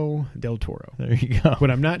 Guillermo del Toro. There you go.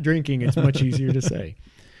 When I'm not drinking, it's much easier to say.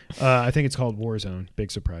 I think it's called Warzone.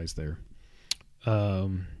 Big surprise there.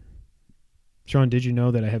 Sean, did you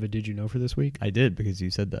know that I have a Did You Know for this week? I did, because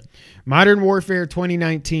you said that. Modern Warfare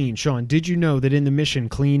 2019. Sean, did you know that in the mission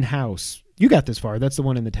Clean House... You got this far. That's the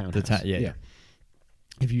one in the townhouse. Yeah.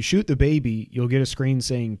 If you shoot the baby, you'll get a screen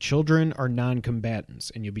saying children are non-combatants,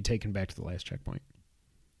 and you'll be taken back to the last checkpoint.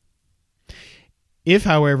 If,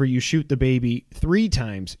 however, you shoot the baby 3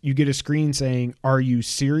 times, you get a screen saying, are you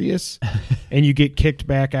serious? And you get kicked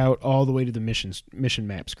back out all the way to the mission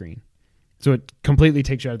map screen. So it completely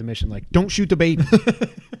takes you out of the mission, like, don't shoot the baby.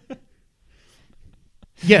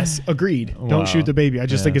 Yes, agreed. Wow. Don't shoot the baby. I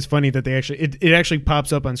just think it's funny that they actually... It actually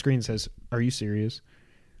pops up on screen and says, are you serious?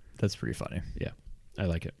 That's pretty funny. Yeah, I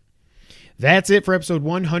like it. That's it for episode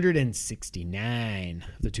 169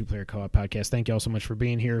 of the Two Player Co-op Podcast. Thank you all so much for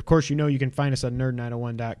being here. Of course, you know you can find us on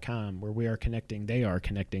nerd901.com, where they are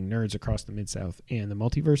connecting nerds across the Mid-South and the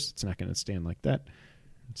multiverse. It's not going to stand like that.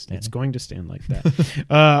 It's going to stand like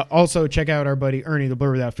that. Also, check out our buddy Ernie, the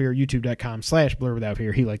Blur Without Fear, youtube.com/Blur Without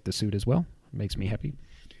Fear. He liked the suit as well. Makes me happy.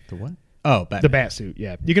 The what? Oh, Batman. The bat suit,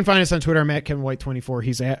 yeah. You can find us on Twitter. I'm at KevinWhite24.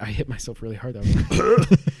 He's at... I hit myself really hard that one.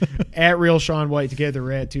 At Real Sean White. Together,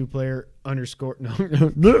 we're at 2player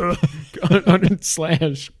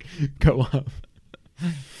 _ / co-op.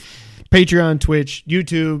 Patreon, Twitch,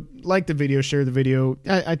 YouTube. Like the video, share the video.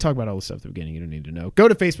 I talk about all the stuff at the beginning you don't need to know. Go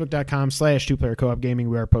to facebook.com/2player co-op gaming.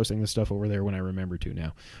 We are posting this stuff over there when I remember to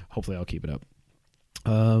now. Hopefully I'll keep it up.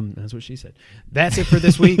 That's what she said. That's it for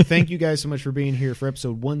this week. Thank you guys so much for being here for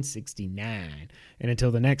episode 169. And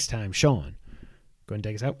until the next time, Sean, go ahead and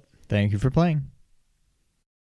take us out. Thank you for playing.